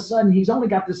all of a sudden, he's only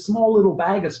got this small little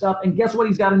bag of stuff. And guess what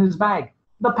he's got in his bag?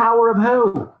 The power of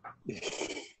who?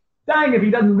 Dang, if he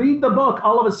doesn't read the book,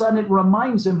 all of a sudden it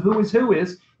reminds him who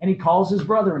is. And he calls his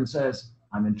brother and says,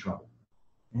 I'm in trouble.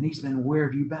 And he's been, where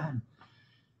have you been?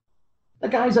 The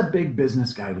guy's a big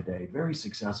business guy today, very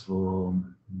successful,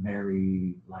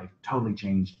 married, life totally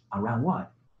changed around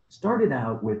what? Started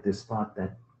out with this thought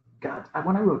that God,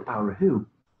 when I wrote Power of Who,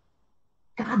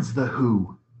 God's the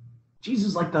who. Jesus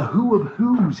is like the who of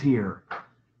who's here.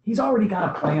 He's already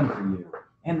got a plan for you.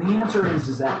 And the answer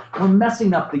is that we're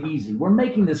messing up the easy. We're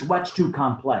making this much too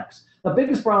complex. The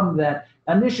biggest problem that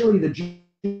initially the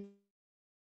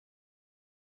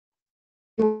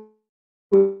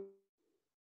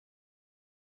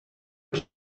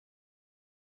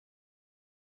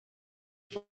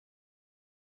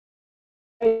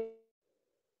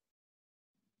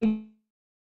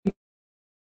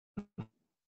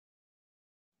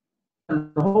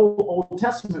the whole Old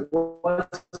Testament was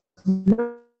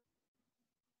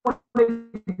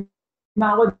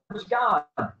acknowledge God.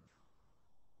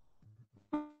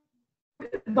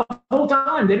 The whole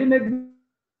time they didn't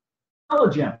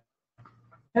acknowledge him.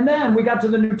 And then we got to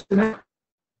the New Testament.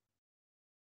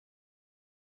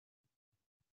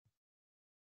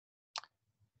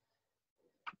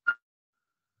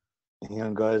 Hang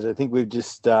on, guys. I think we've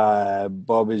just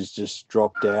Bob has just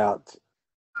dropped out.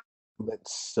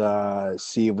 Let's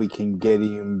see if we can get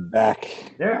him back.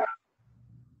 There.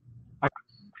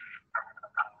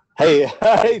 Hey,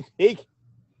 I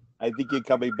think you're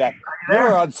coming back.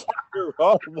 You're on such a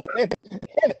roll, man.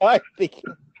 And I think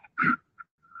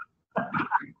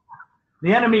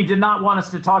the enemy did not want us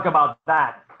to talk about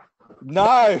that.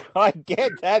 no, I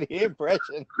get that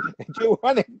impression. Do you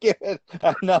want to give it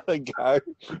another go?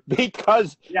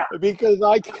 Because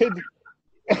I could,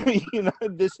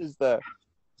 this is the.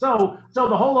 So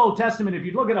the whole Old Testament, if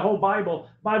you look at the whole Bible's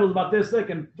about this thick,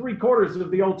 and 3/4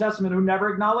 of the Old Testament who never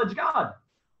acknowledged God.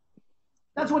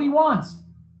 That's what he wants.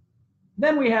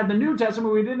 Then we had the New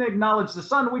Testament, we didn't acknowledge the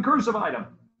Son, we crucified him.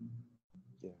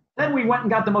 Yeah. Then we went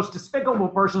and got the most despicable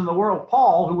person in the world,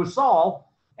 Paul, who was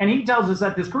Saul, and he tells us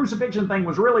that this crucifixion thing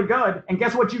was really good, and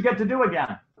guess what you get to do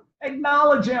again?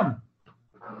 Acknowledge him.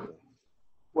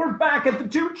 We're back at the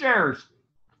 2 chairs.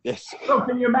 Yes. So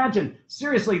can you imagine?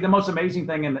 Seriously, the most amazing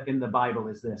thing in the Bible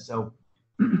is this. So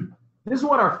this is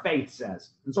what our faith says.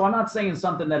 And so I'm not saying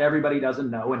something that everybody doesn't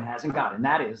know and hasn't got, and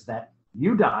that is that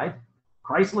you died,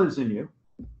 Christ lives in you,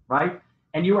 right?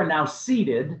 And you are now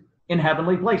seated in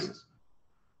heavenly places.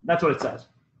 That's what it says.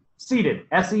 Seated,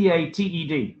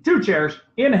 S-E-A-T-E-D. 2 chairs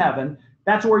in heaven.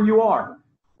 That's where you are.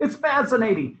 It's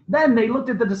fascinating. Then they looked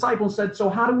at the disciples and said, so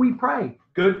how do we pray?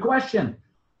 Good question.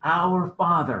 Our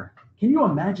Father. Can you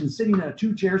imagine sitting in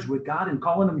 2 chairs with God and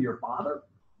calling him your Father?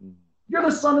 You're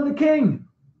the Son of the King.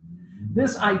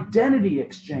 This identity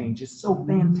exchange is so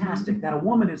fantastic that a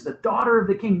woman is the daughter of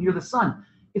the King. You're the son.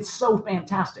 It's so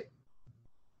fantastic.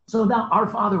 So now, our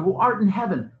Father who art in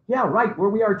heaven. Yeah, right, where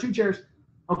we are, 2 chairs.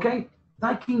 Okay,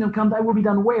 thy kingdom come, thy will be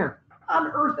done where?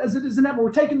 On earth as it is in heaven.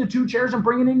 We're taking the 2 chairs and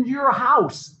bringing it into your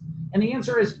house. And the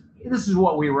answer is, this is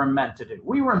what we were meant to do.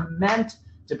 We were meant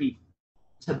to be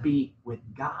with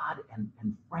God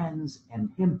and friends, and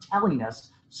him telling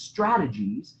us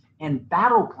strategies and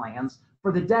battle plans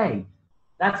for the day.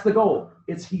 That's the goal.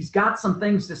 He's got some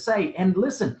things to say. And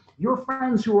listen, your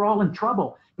friends who are all in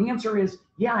trouble, the answer is,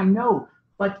 yeah, I know,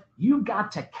 but you've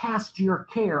got to cast your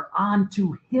care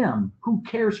onto him who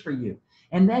cares for you.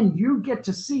 And then you get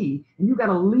to see, and you got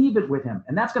to leave it with him.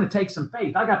 And that's going to take some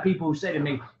faith. I got people who say to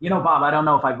me, Bob, I don't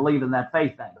know if I believe in that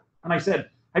faith thing. And I said,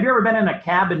 have you ever been in a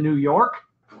cab in New York?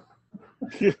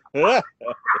 Have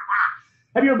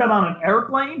you ever been on an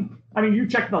airplane? I mean, you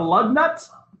check the lug nuts?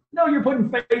 No, you're putting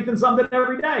faith in something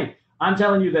every day. I'm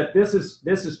telling you that this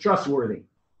is trustworthy.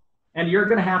 And you're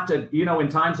going to have to, in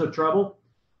times of trouble,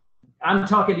 I'm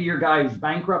talking to your guy who's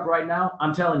bankrupt right now.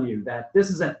 I'm telling you that this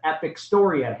is an epic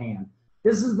story at hand.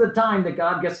 This is the time that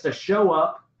God gets to show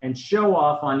up and show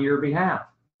off on your behalf.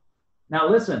 Now,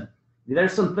 listen,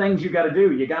 there's some things you got to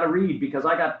do. You got to read because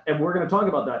and we're going to talk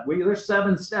about that. There's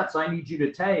 7 steps I need you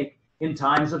to take in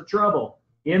times of trouble.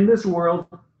 In this world,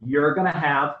 you're going to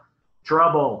have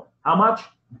trouble. How much?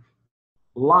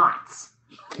 Lots.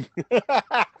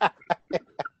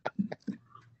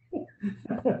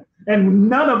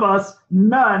 And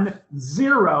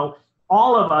zero,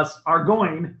 all of us are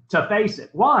going to face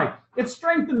it. Why? It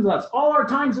strengthens us. All our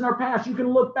times in our past, you can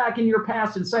look back in your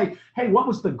past and say, hey, what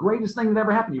was the greatest thing that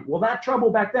ever happened to you? Well, that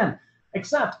trouble back then,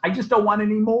 except I just don't want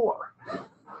any more.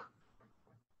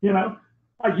 You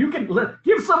can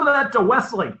give some of that to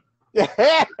Wesley. Can't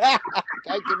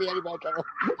give me any more trouble.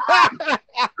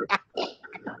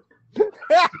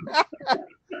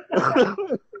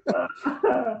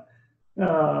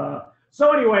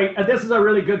 So anyway, this is a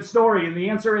really good story, and the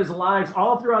answer is lives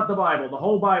all throughout the Bible. The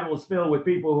whole Bible is filled with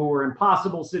people who were in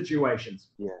impossible situations.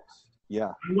 Yes.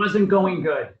 Yeah. It wasn't going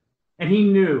good, and he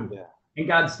knew, Yeah. and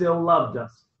God still loved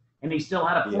us, and he still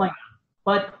had a plan,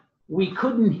 but we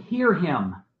couldn't hear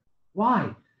him.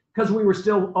 Why? Because we were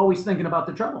still always thinking about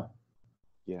the trouble.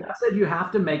 Yeah. God said you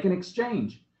have to make an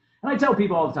exchange. And I tell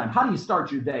people all the time, how do you start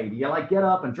your day? Do you get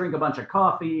up and drink a bunch of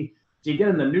coffee? Do you get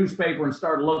in the newspaper and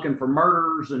start looking for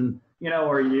murders? And,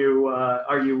 are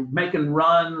you making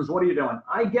runs? What are you doing?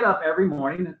 I get up every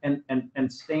morning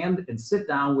and stand and sit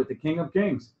down with the King of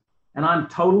Kings. And I'm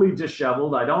totally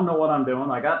disheveled. I don't know what I'm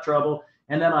doing. I got trouble.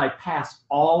 And then I pass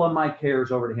all of my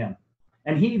cares over to him.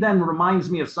 And he then reminds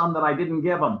me of some that I didn't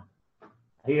give him.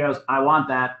 He goes, I want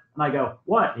that. And I go,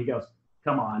 what? He goes,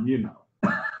 come on,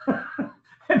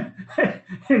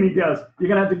 And he goes, you're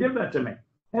going to have to give that to me.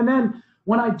 And then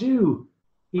when I do,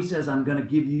 he says, I'm going to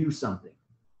give you something.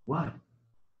 What?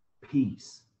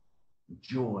 Peace,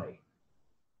 joy,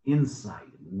 insight,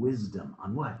 and wisdom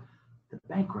on what? The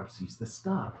bankruptcies, the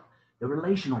stuff, the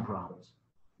relational problems.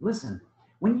 Listen,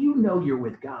 when you know you're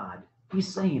with God, he's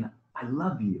saying, I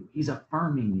love you. He's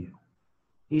affirming you.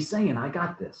 He's saying, I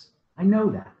got this. I know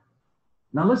that.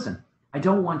 Now listen, I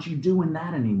don't want you doing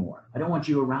that anymore. I don't want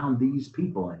you around these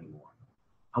people anymore.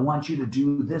 I want you to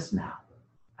do this now.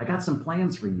 I got some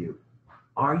plans for you.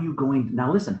 Are you going to,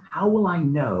 now listen, how will I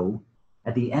know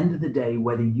at the end of the day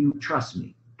whether you trust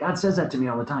me? God says that to me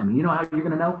all the time. And you know how you're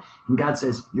going to know? And God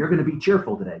says, you're going to be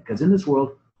cheerful today, because in this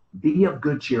world, be of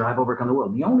good cheer. I've overcome the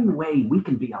world. The only way we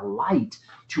can be a light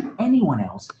to anyone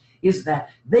else is that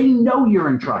they know you're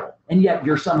in trouble, and yet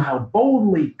you're somehow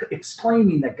boldly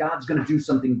exclaiming that God's going to do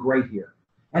something great here.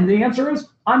 And the answer is,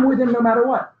 I'm with him no matter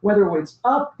what, whether it's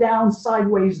up, down,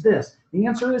 sideways, this. The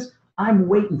answer is, I'm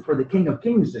waiting for the King of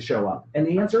Kings to show up. And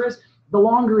the answer is, the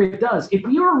longer it does, if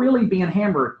you're really being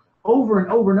hammered over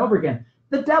and over and over again,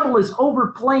 the devil is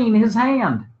overplaying his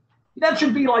hand. That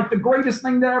should be like the greatest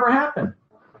thing that ever happened.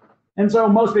 And so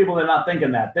most people are not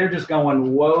thinking that. They're just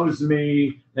going, woe's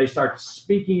me. They start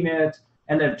speaking it,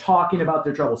 and they're talking about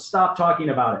their trouble. Stop talking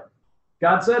about it.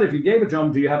 God said, if you gave it to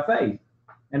him, do you have faith?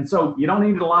 And so you don't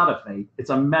need a lot of faith. It's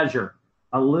a measure,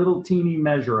 a little teeny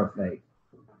measure of faith.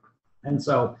 And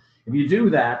so if you do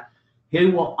that, he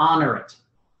will honor it.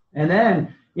 And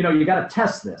then, you got to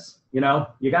test this. You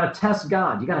got to test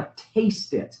God. You got to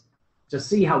taste it to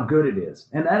see how good it is.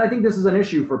 And I think this is an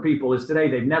issue for people is today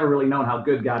they've never really known how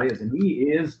good God is. And he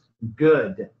is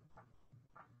good.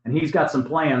 And he's got some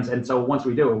plans. And so once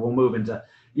we do it, we'll move into,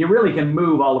 you really can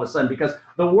move all of a sudden, because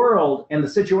the world and the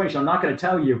situation, I'm not going to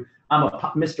tell you I'm a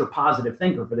Mr. Positive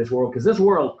thinker for this world, because this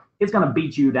world, it's going to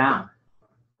beat you down.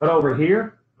 But over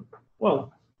here,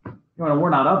 well, we're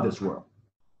not of this world.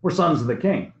 We're sons of the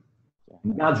King.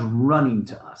 And God's running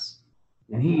to us.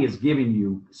 And he is giving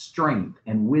you strength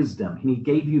and wisdom. And he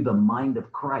gave you the mind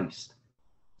of Christ.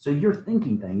 So your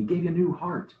thinking thing, he gave you a new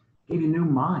heart, gave you a new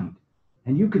mind.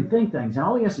 And you can think things. And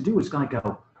all he has to do is kind of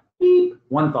go, beep,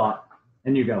 one thought.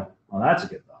 And you go, well, that's a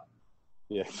good thought.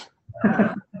 Yes.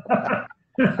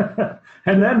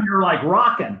 And then you're like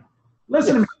rocking.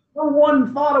 Listen to me. We're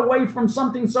one thought away from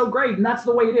something so great, and that's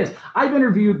the way it is. I've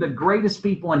interviewed the greatest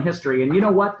people in history, and you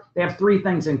know what? They have 3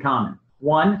 things in common.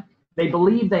 1, they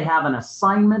believe they have an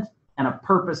assignment and a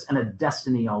purpose and a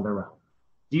destiny all their own.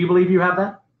 Do you believe you have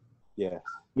that? Yes.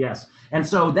 Yes. And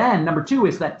so then number two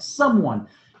is that someone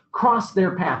crossed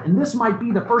their path. And this might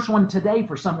be the first one today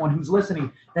for someone who's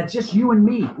listening, that just you and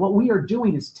me, what we are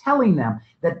doing is telling them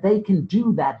that they can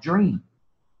do that dream.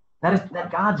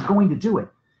 That God's going to do it.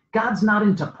 God's not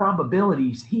into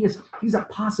probabilities. He's a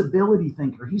possibility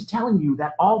thinker. He's telling you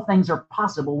that all things are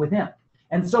possible with him.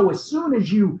 And so as soon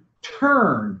as you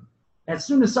turn, as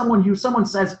soon as someone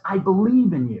says, I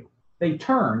believe in you, they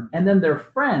turn, and then their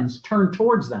friends turn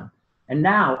towards them. And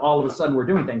now all of a sudden we're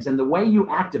doing things. And the way you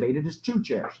activate it is 2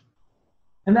 chairs.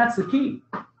 And that's the key.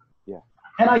 Yeah.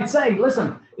 And I'd say,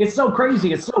 listen, it's so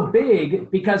crazy. It's so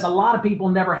big because a lot of people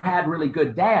never had really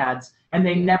good dads and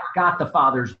they never got the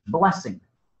Father's blessing.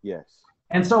 Yes.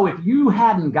 And so if you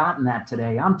hadn't gotten that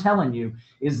today, I'm telling you,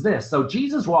 is this. So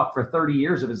Jesus walked for 30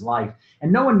 years of his life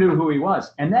and no one knew who he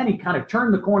was. And then he kind of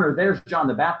turned the corner. There's John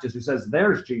the Baptist who says,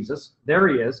 there's Jesus. There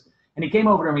he is. And he came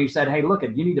over to him and he said, hey, look,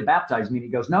 you need to baptize me. And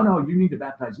he goes, no, you need to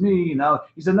baptize me. No.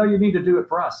 He said, no, you need to do it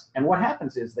for us. And what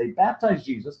happens is they baptize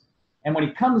Jesus. And when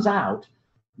he comes out,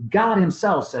 God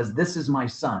himself says, this is my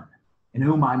son in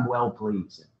whom I'm well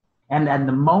pleased. And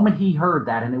the moment he heard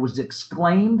that and it was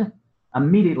exclaimed,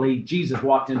 immediately Jesus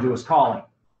walked into his calling.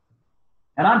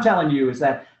 And I'm telling you is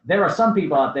that there are some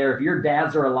people out there, if your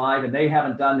dads are alive and they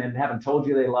haven't told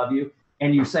you they love you,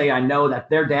 and you say, I know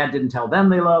that their dad didn't tell them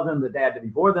they love them, the dad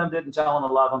before them didn't tell them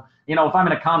to love them. You know, if I'm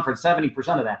in a conference, 70%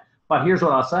 of that. But here's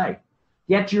what I'll say.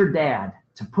 Get your dad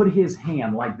to put his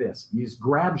hand like this. You just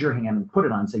grab your hand and put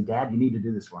it on and say, Dad, you need to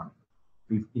do this for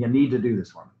me. You need to do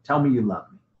this for me. Tell me you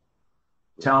love me.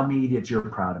 Tell me that you're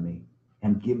proud of me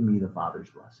and give me the Father's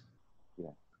blessing. Yeah.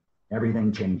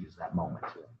 Everything changes that moment.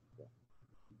 Yeah.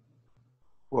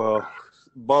 Well,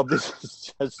 Bob, this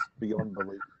is just beyond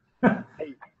belief.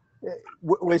 Hey,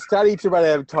 we're starting to run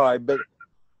out of time, but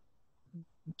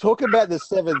talk about the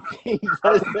 7 things.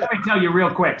 Let me tell you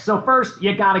real quick. So first,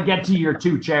 you got to get to your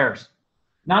 2 chairs.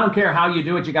 Now, I don't care how you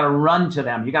do it. You got to run to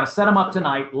them. You got to set them up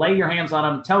tonight, lay your hands on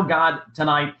them, tell God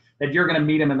tonight that you're going to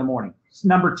meet him in the morning.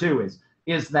 Number 2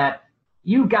 is that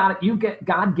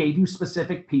God gave you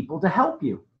specific people to help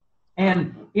you.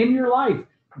 And in your life,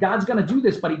 God's going to do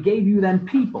this, but he gave you then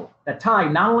people that tie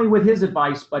not only with his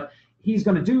advice, but he's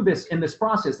going to do this in this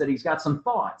process that he's got some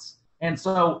thoughts. And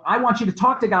so I want you to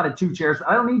talk to God at 2 chairs.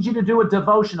 I don't need you to do a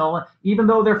devotional, even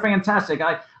though they're fantastic.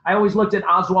 I always looked at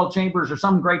Oswald Chambers or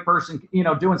some great person,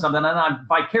 doing something, and I'm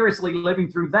vicariously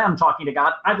living through them talking to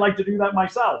God. I'd like to do that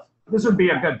myself. This would be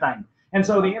a good thing. And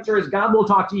so the answer is God will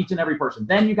talk to each and every person.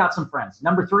 Then you got some friends.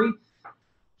 Number 3,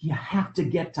 you have to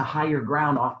get to higher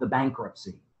ground off the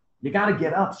bankruptcy. You got to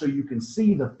get up so you can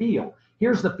see the field.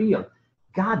 Here's the field.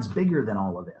 God's bigger than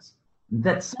all of this.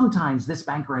 That sometimes this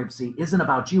bankruptcy isn't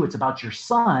about you. It's about your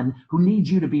son who needs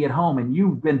you to be at home, and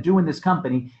you've been doing this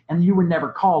company and you were never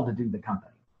called to do the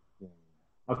company.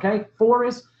 Okay. 4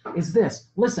 is this.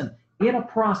 Listen, in a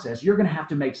process, you're going to have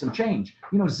to make some change.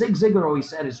 Zig Ziglar always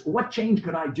said what change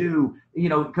could I do?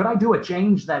 Could I do a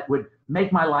change that would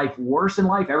make my life worse in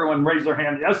life? Everyone raise their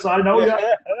hand. Yes, I know.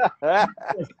 Yeah.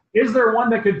 Is there one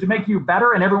that could make you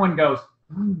better? And everyone goes,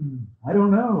 I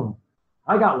don't know.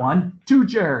 I got one. 2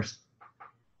 chairs.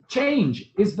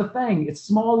 Change is the thing. It's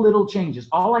small little changes.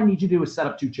 All I need you to do is set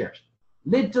up 2 chairs.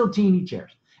 Little teeny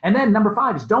chairs. And then number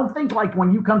 5 is don't think like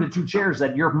when you come to 2 chairs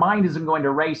that your mind isn't going to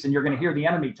race and you're going to hear the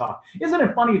enemy talk. Isn't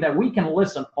it funny that we can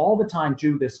listen all the time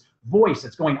to this voice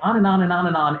that's going on and on and on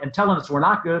and on and telling us we're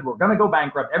not good, we're going to go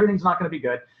bankrupt, everything's not going to be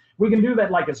good. We can do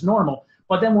that like it's normal.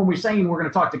 But then when we're saying we're going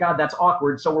to talk to God, that's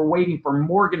awkward. So we're waiting for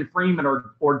Morgan Freeman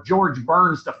or George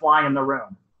Burns to fly in the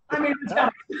room. I mean,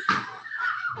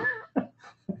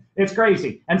 it's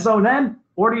crazy. And so then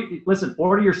order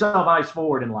yourself eyes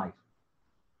forward in life.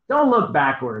 Don't look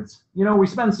backwards. We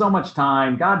spend so much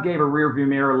time. God gave a rear view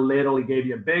mirror little. He gave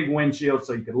you a big windshield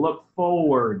so you could look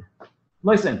forward.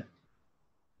 Listen,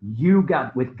 you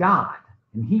got with God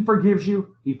and he forgives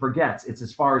you. He forgets. It's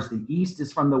as far as the east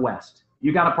is from the west.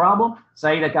 You got a problem?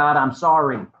 Say to God, I'm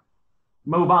sorry.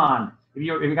 Move on. If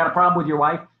you got a problem with your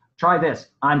wife, try this.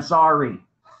 I'm sorry.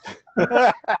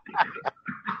 And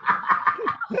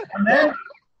then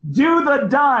do the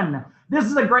done. This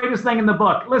is the greatest thing in the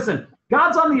book. Listen,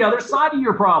 God's on the other side of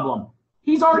your problem.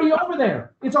 He's already over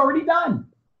there. It's already done.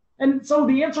 And so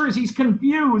the answer is he's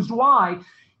confused why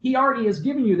he already has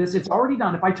given you this. It's already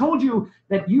done. If I told you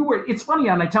that it's funny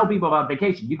when I tell people about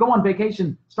vacation. You go on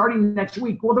vacation starting next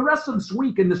week. Well, the rest of this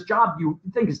week in this job you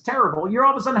think is terrible, you're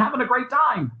all of a sudden having a great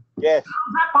time. Yes. How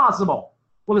is that possible?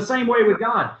 Well, the same way with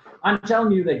God. I'm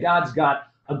telling you that God's got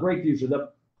a great future.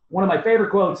 One of my favorite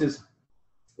quotes is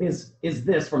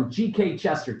this from G.K.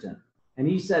 Chesterton. And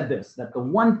he said this, that the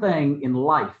one thing in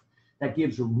life that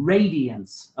gives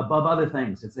radiance above other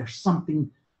things. If there's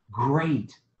something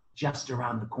great just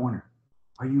around the corner,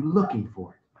 are you looking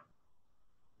for it?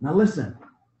 Now listen,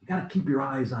 you got to keep your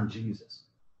eyes on Jesus.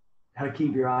 Got to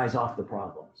keep your eyes off the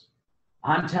problems.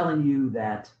 I'm telling you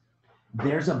that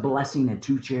there's a blessing at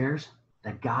 2 chairs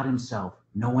that God himself,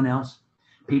 no one else.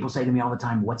 People say to me all the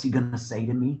time, what's he going to say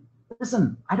to me?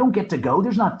 Listen, I don't get to go.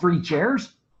 There's not 3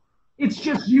 chairs. It's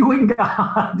just you and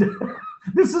God.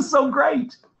 This is so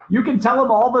great. You can tell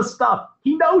him all the stuff.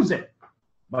 He knows it,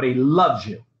 but he loves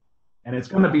you. And it's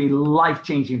going to be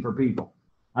life-changing for people.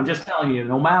 I'm just telling you,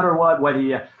 no matter what, whether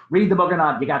you read the book or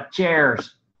not, you got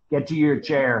chairs. Get to your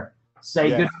chair.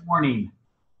 Say good morning.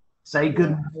 Say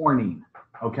good morning,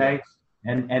 okay?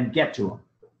 And get to them.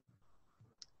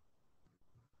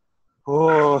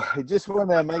 Oh, I just want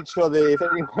to make sure that if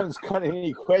anyone's got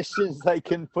any questions, they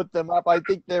can put them up. I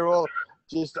think they're all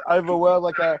just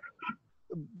overwhelmed.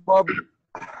 Bob,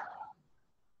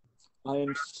 I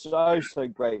am so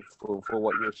grateful for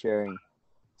what you're sharing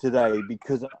today,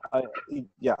 because I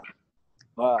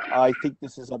think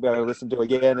this is something I'll listen to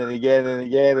again and again and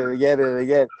again and again and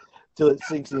again till it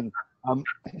sinks in.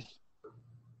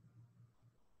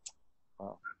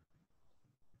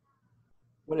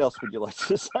 What else would you like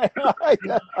to say?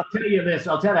 I'll tell you this.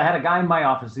 I had a guy in my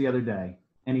office the other day,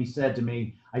 and he said to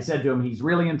me, I said to him, he's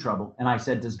really in trouble. And I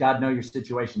said, does God know your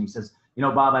situation? He says, you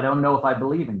know, Bob, I don't know if I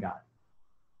believe in God.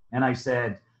 And I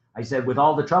said, with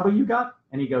all the trouble you got?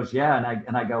 And he goes, yeah.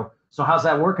 And I go, so how's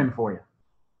that working for you?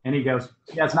 And he goes,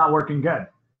 yeah, it's not working good.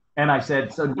 And I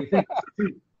said, so do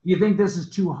you think this is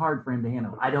too hard for him to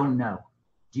handle? I don't know.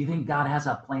 Do you think God has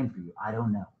a plan for you? I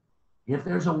don't know. If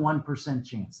there's a 1%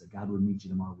 chance that God would meet you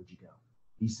tomorrow, would you go?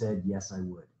 He said, yes, I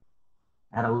would.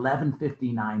 At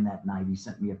 11:59 that night, he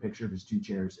sent me a picture of his 2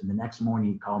 chairs. And the next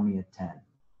morning, he called me at 10.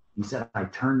 He said, I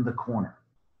turned the corner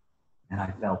and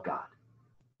I felt God.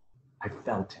 I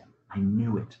felt him. I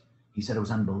knew it. He said it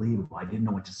was unbelievable. I didn't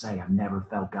know what to say. I've never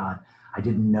felt God. I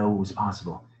didn't know it was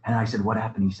possible. And I said, what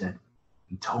happened? He said,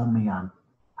 he told me I'm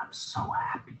so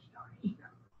happy you're here.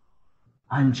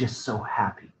 I'm just so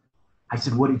happy. I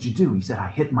said, what did you do? He said, I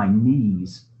hit my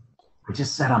knees. I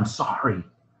just said, I'm sorry.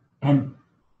 And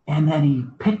then he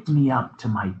picked me up to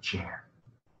my chair.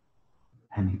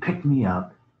 And he picked me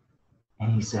up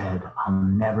and he said, I'll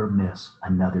never miss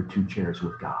another 2 chairs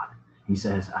with God. He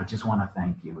says, I just want to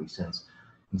thank you. He said,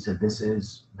 this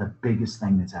is the biggest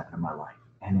thing that's happened in my life.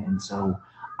 And so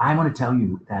I want to tell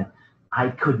you that I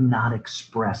could not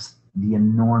express the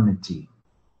enormity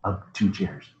of 2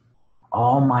 chairs.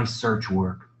 All my search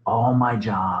work, all my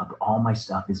job, all my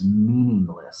stuff is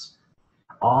meaningless.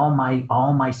 All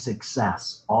my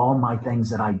success, all my things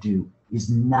that I do is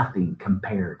nothing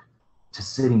compared to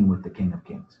sitting with the King of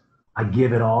Kings. I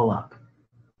give it all up.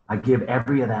 I give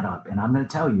every of that up. And I'm going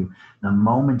to tell you, the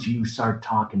moment you start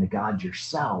talking to God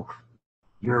yourself,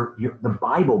 the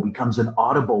Bible becomes an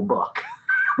audible book.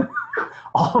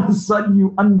 All of a sudden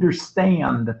you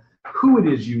understand who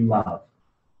it is you love.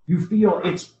 You feel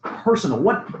it's personal.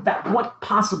 What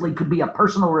possibly could be a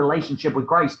personal relationship with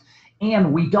Christ?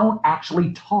 And we don't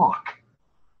actually talk.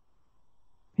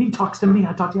 He talks to me,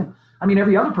 I talk to him. I mean,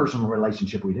 every other personal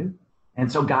relationship we do.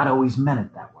 And so God always meant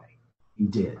it that way. He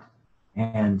did.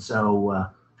 And so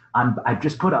I've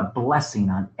just put a blessing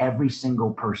on every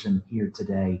single person here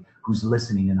today who's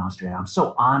listening in Australia. I'm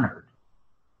so honored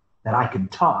that I can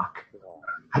talk.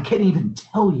 I can't even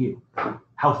tell you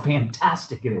how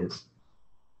fantastic it is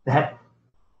that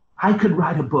I could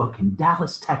write a book in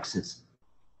Dallas, Texas,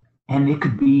 and it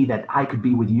could be that I could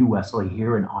be with you, Wesley,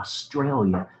 here in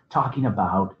Australia, talking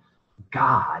about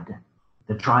God,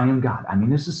 the triune God. I mean,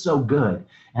 this is so good.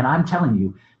 And I'm telling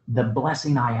you, the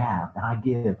blessing I have and I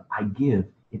give,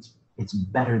 it's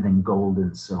better than gold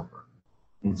and silver.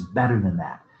 It's better than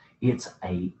that. It's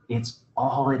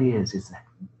all it is that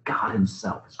God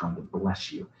himself is going to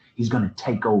bless you. He's going to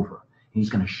take over. He's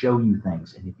going to show you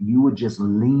things. And if you would just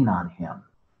lean on him,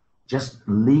 just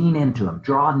lean into him,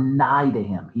 draw nigh to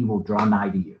him, he will draw nigh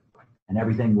to you and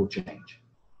everything will change.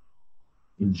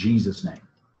 In Jesus' name.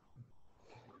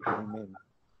 Amen.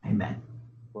 Amen.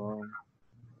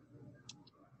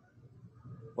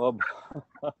 Bob,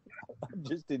 I'm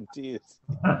just in tears.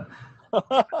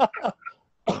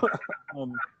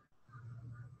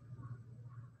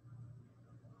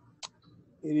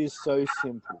 It is so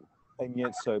simple and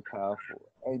yet so powerful.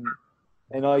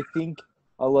 And I think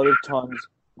a lot of times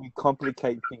we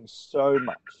complicate things so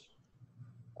much.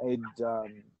 And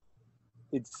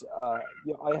it's I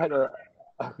had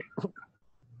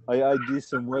I do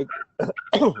some work.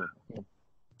 I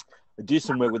do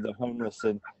some work with the homeless,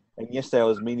 and yesterday I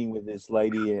was meeting with this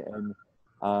lady, and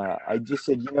I just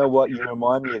said, you know what, you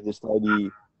remind me of this lady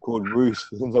called Ruth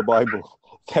in the Bible,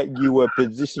 that you were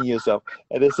positioning yourself.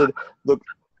 And I said, look,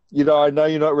 I know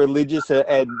you're not religious,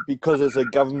 and because it's a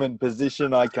government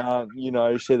position, I can't,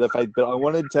 share the faith, but I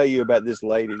want to tell you about this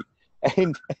lady.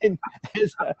 And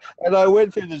I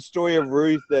went through the story of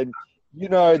Ruth, and,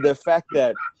 the fact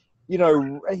that,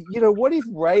 what if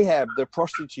Rahab, the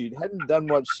prostitute, hadn't done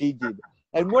what she did?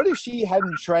 And what if she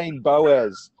hadn't trained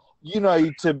Boaz,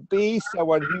 to be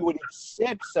someone who would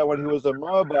accept someone who was a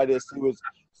Moabitess, who was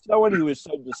someone who was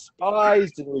so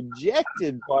despised and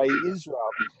rejected by Israel?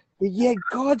 But yet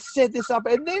God set this up,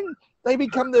 and then they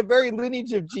become the very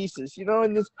lineage of Jesus,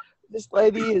 and this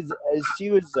lady is, as she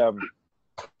was,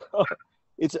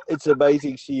 it's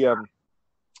amazing. She,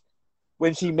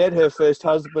 when she met her first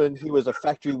husband, he was a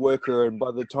factory worker, and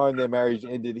by the time their marriage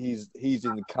ended, he's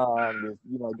in the car with,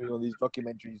 doing all these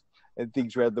documentaries and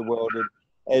things around the world,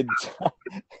 and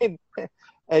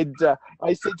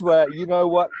I said to her, you know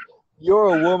what?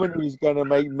 You're a woman who's going to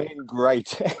make men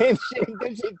great. And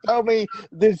she told me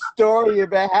this story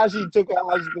about how she took her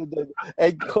husband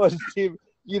and caused him,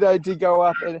 to go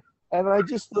up. And I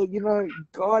just thought,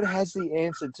 God has the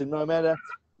answer to, no matter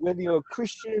whether you're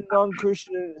Christian,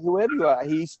 non-Christian, whoever you are,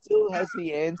 he still has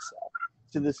the answer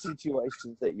to the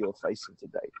situations that you're facing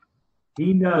today.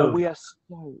 He knows.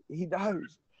 He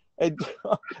knows. And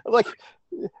like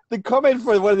the comment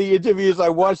for one of the interviews I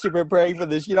watched in preparing for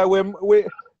this, when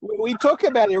we talk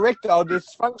about erectile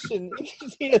dysfunction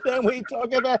easier than we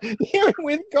talk about hearing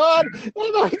with God. And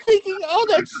I'm thinking, oh,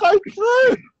 that's so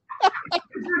true.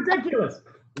 It's ridiculous.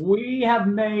 We have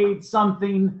made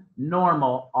something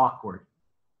normal awkward.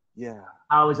 Yeah.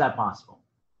 How is that possible?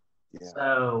 Yeah.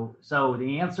 So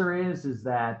the answer is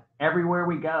that everywhere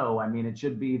we go, it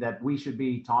should be that we should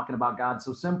be talking about God.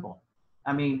 So simple.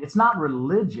 It's not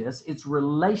religious, it's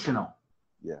relational.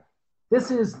 Yeah. This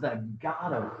is the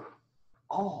God of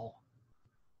all.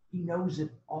 He knows it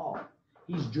all.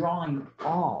 He's drawing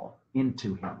all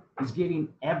into him. He's giving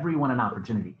everyone an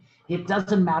opportunity. It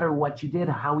doesn't matter what you did,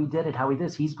 how he did it, how he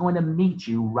did. He's going to meet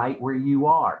you right where you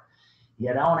are.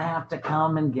 You don't have to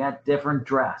come and get different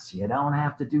dress. You don't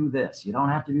have to do this. You don't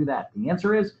have to do that. The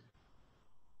answer is,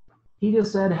 he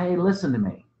just said, hey, listen to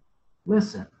me.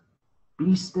 Listen,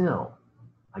 be still.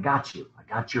 I got you. I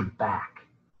got your back.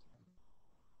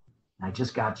 I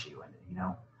just got you.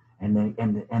 And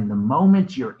the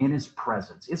moment you're in his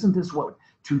presence, isn't this what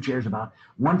Two Chairs about?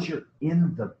 Once you're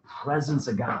in the presence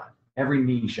of God, every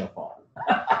knee shall fall.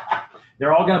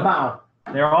 They're all going to bow.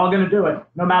 They're all going to do it,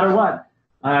 no matter what.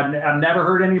 I've never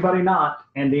heard anybody not.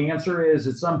 And the answer is,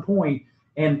 at some point,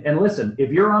 and listen,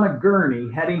 if you're on a gurney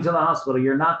heading to the hospital,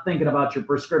 you're not thinking about your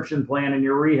prescription plan and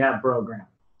your rehab program.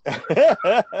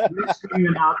 You're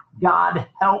screaming out, God,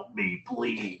 help me,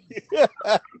 please.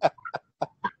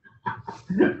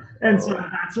 And so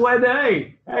that's why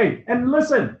hey, and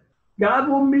listen, God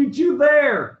will meet you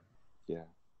there. Yeah.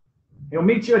 He'll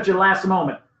meet you at your last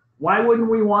moment. Why wouldn't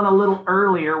we want a little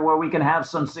earlier where we can have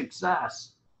some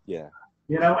success? Yeah.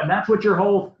 And that's what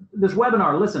this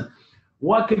webinar, listen,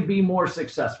 what could be more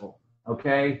successful,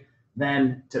 okay,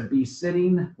 than to be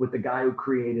sitting with the guy who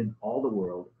created all the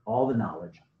world, all the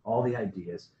knowledge, all the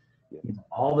ideas,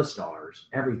 all the stars,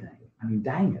 everything.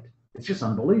 Dang it. It's just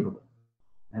unbelievable.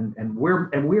 And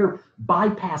we're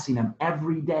bypassing him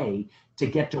every day to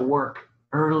get to work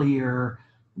earlier.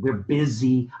 We're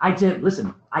busy. I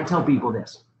tell people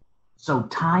this. So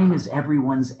time is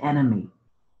everyone's enemy,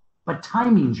 but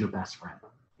timing's your best friend.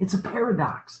 It's a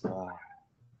paradox. Wow.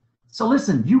 So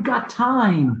listen, you got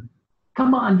time.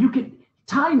 Come on,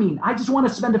 timing. I just want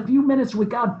to spend a few minutes with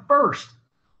God first.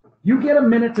 You get a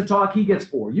minute to talk, he gets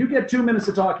 4. You get 2 minutes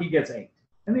to talk, he gets 8.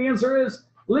 And the answer is,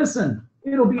 listen,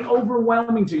 it'll be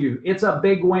overwhelming to you. It's a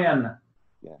big win.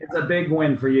 Yeah. It's a big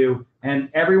win for you. And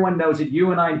everyone knows it.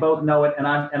 You and I both know it. And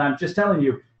I'm just telling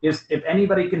you, if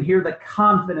anybody can hear the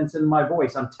confidence in my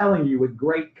voice, I'm telling you with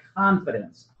great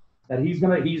confidence that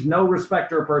he's no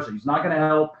respecter of person. He's not going to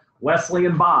help Wesley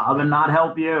and Bob and not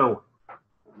help you.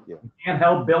 Yeah. He can't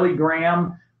help Billy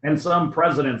Graham and some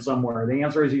president somewhere. The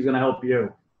answer is he's going to help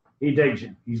you. He digs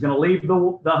you. He's going to leave the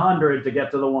 100 to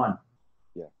get to the 1.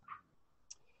 Yeah.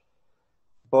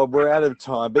 Bob, we're out of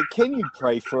time, but can you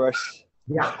pray for us?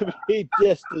 Yeah.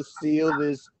 Just to seal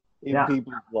this in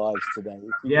people's lives today.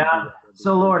 Yeah.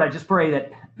 So, Lord, I just pray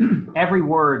that every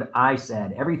word I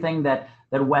said, everything that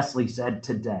Wesley said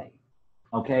today,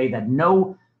 okay, that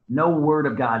no word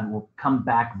of God will come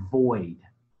back void.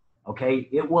 Okay,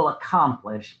 it will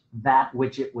accomplish that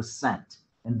which it was sent.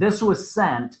 And this was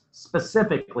sent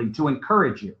specifically to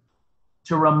encourage you,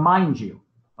 to remind you,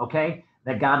 okay,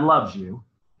 that God loves you.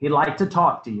 He'd like to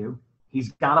talk to you.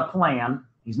 He's got a plan.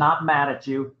 He's not mad at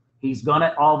you. He's going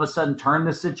to all of a sudden turn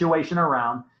the situation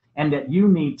around, and that you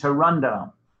need to run to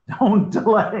him. Don't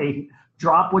delay.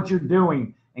 Drop what you're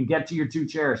doing and get to your 2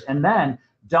 chairs. And then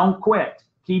don't quit.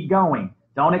 Keep going.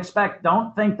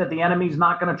 Don't think that the enemy's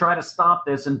not going to try to stop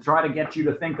this and try to get you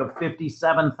to think of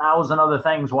 57,000 other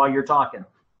things while you're talking.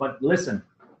 But listen,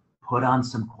 put on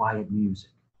some quiet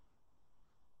music.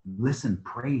 Listen,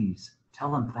 praise.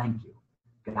 Tell him thank you.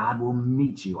 God will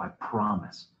meet you, I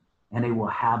promise. And he will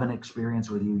have an experience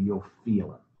with you. You'll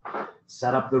feel it.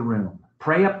 Set up the room.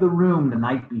 Pray up the room the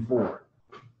night before.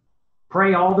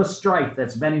 Pray all the strife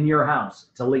that's been in your house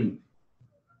to leave.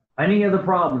 Any of the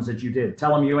problems that you did,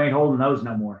 tell him you ain't holding those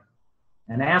no more.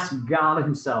 And ask God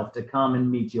himself to come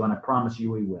and meet you, and I promise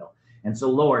you he will. And so,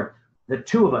 Lord, the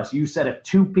 2 of us, you said if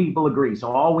 2 people agree,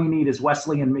 so all we need is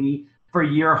Wesley and me for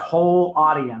your whole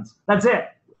audience. That's it.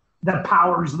 The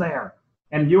power's there.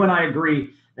 And you and I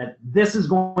agree that this is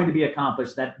going to be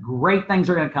accomplished, that great things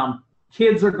are going to come.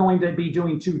 Kids are going to be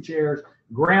doing 2 chairs.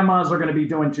 Grandmas are going to be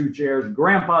doing 2 chairs.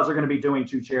 Grandpas are going to be doing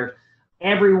 2 chairs.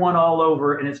 Everyone all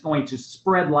over, and it's going to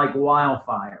spread like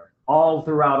wildfire all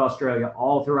throughout Australia,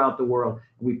 all throughout the world.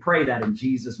 And we pray that in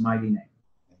Jesus' mighty name.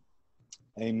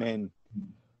 Amen.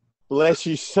 Bless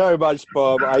you so much,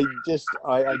 Bob. I just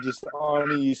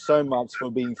honor you so much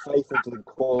for being faithful to the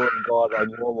call of God on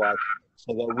your life,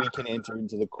 so that we can enter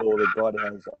into the call that God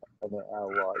has on our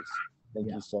lives. Thank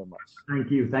you so much.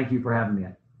 Thank you. Thank you for having me.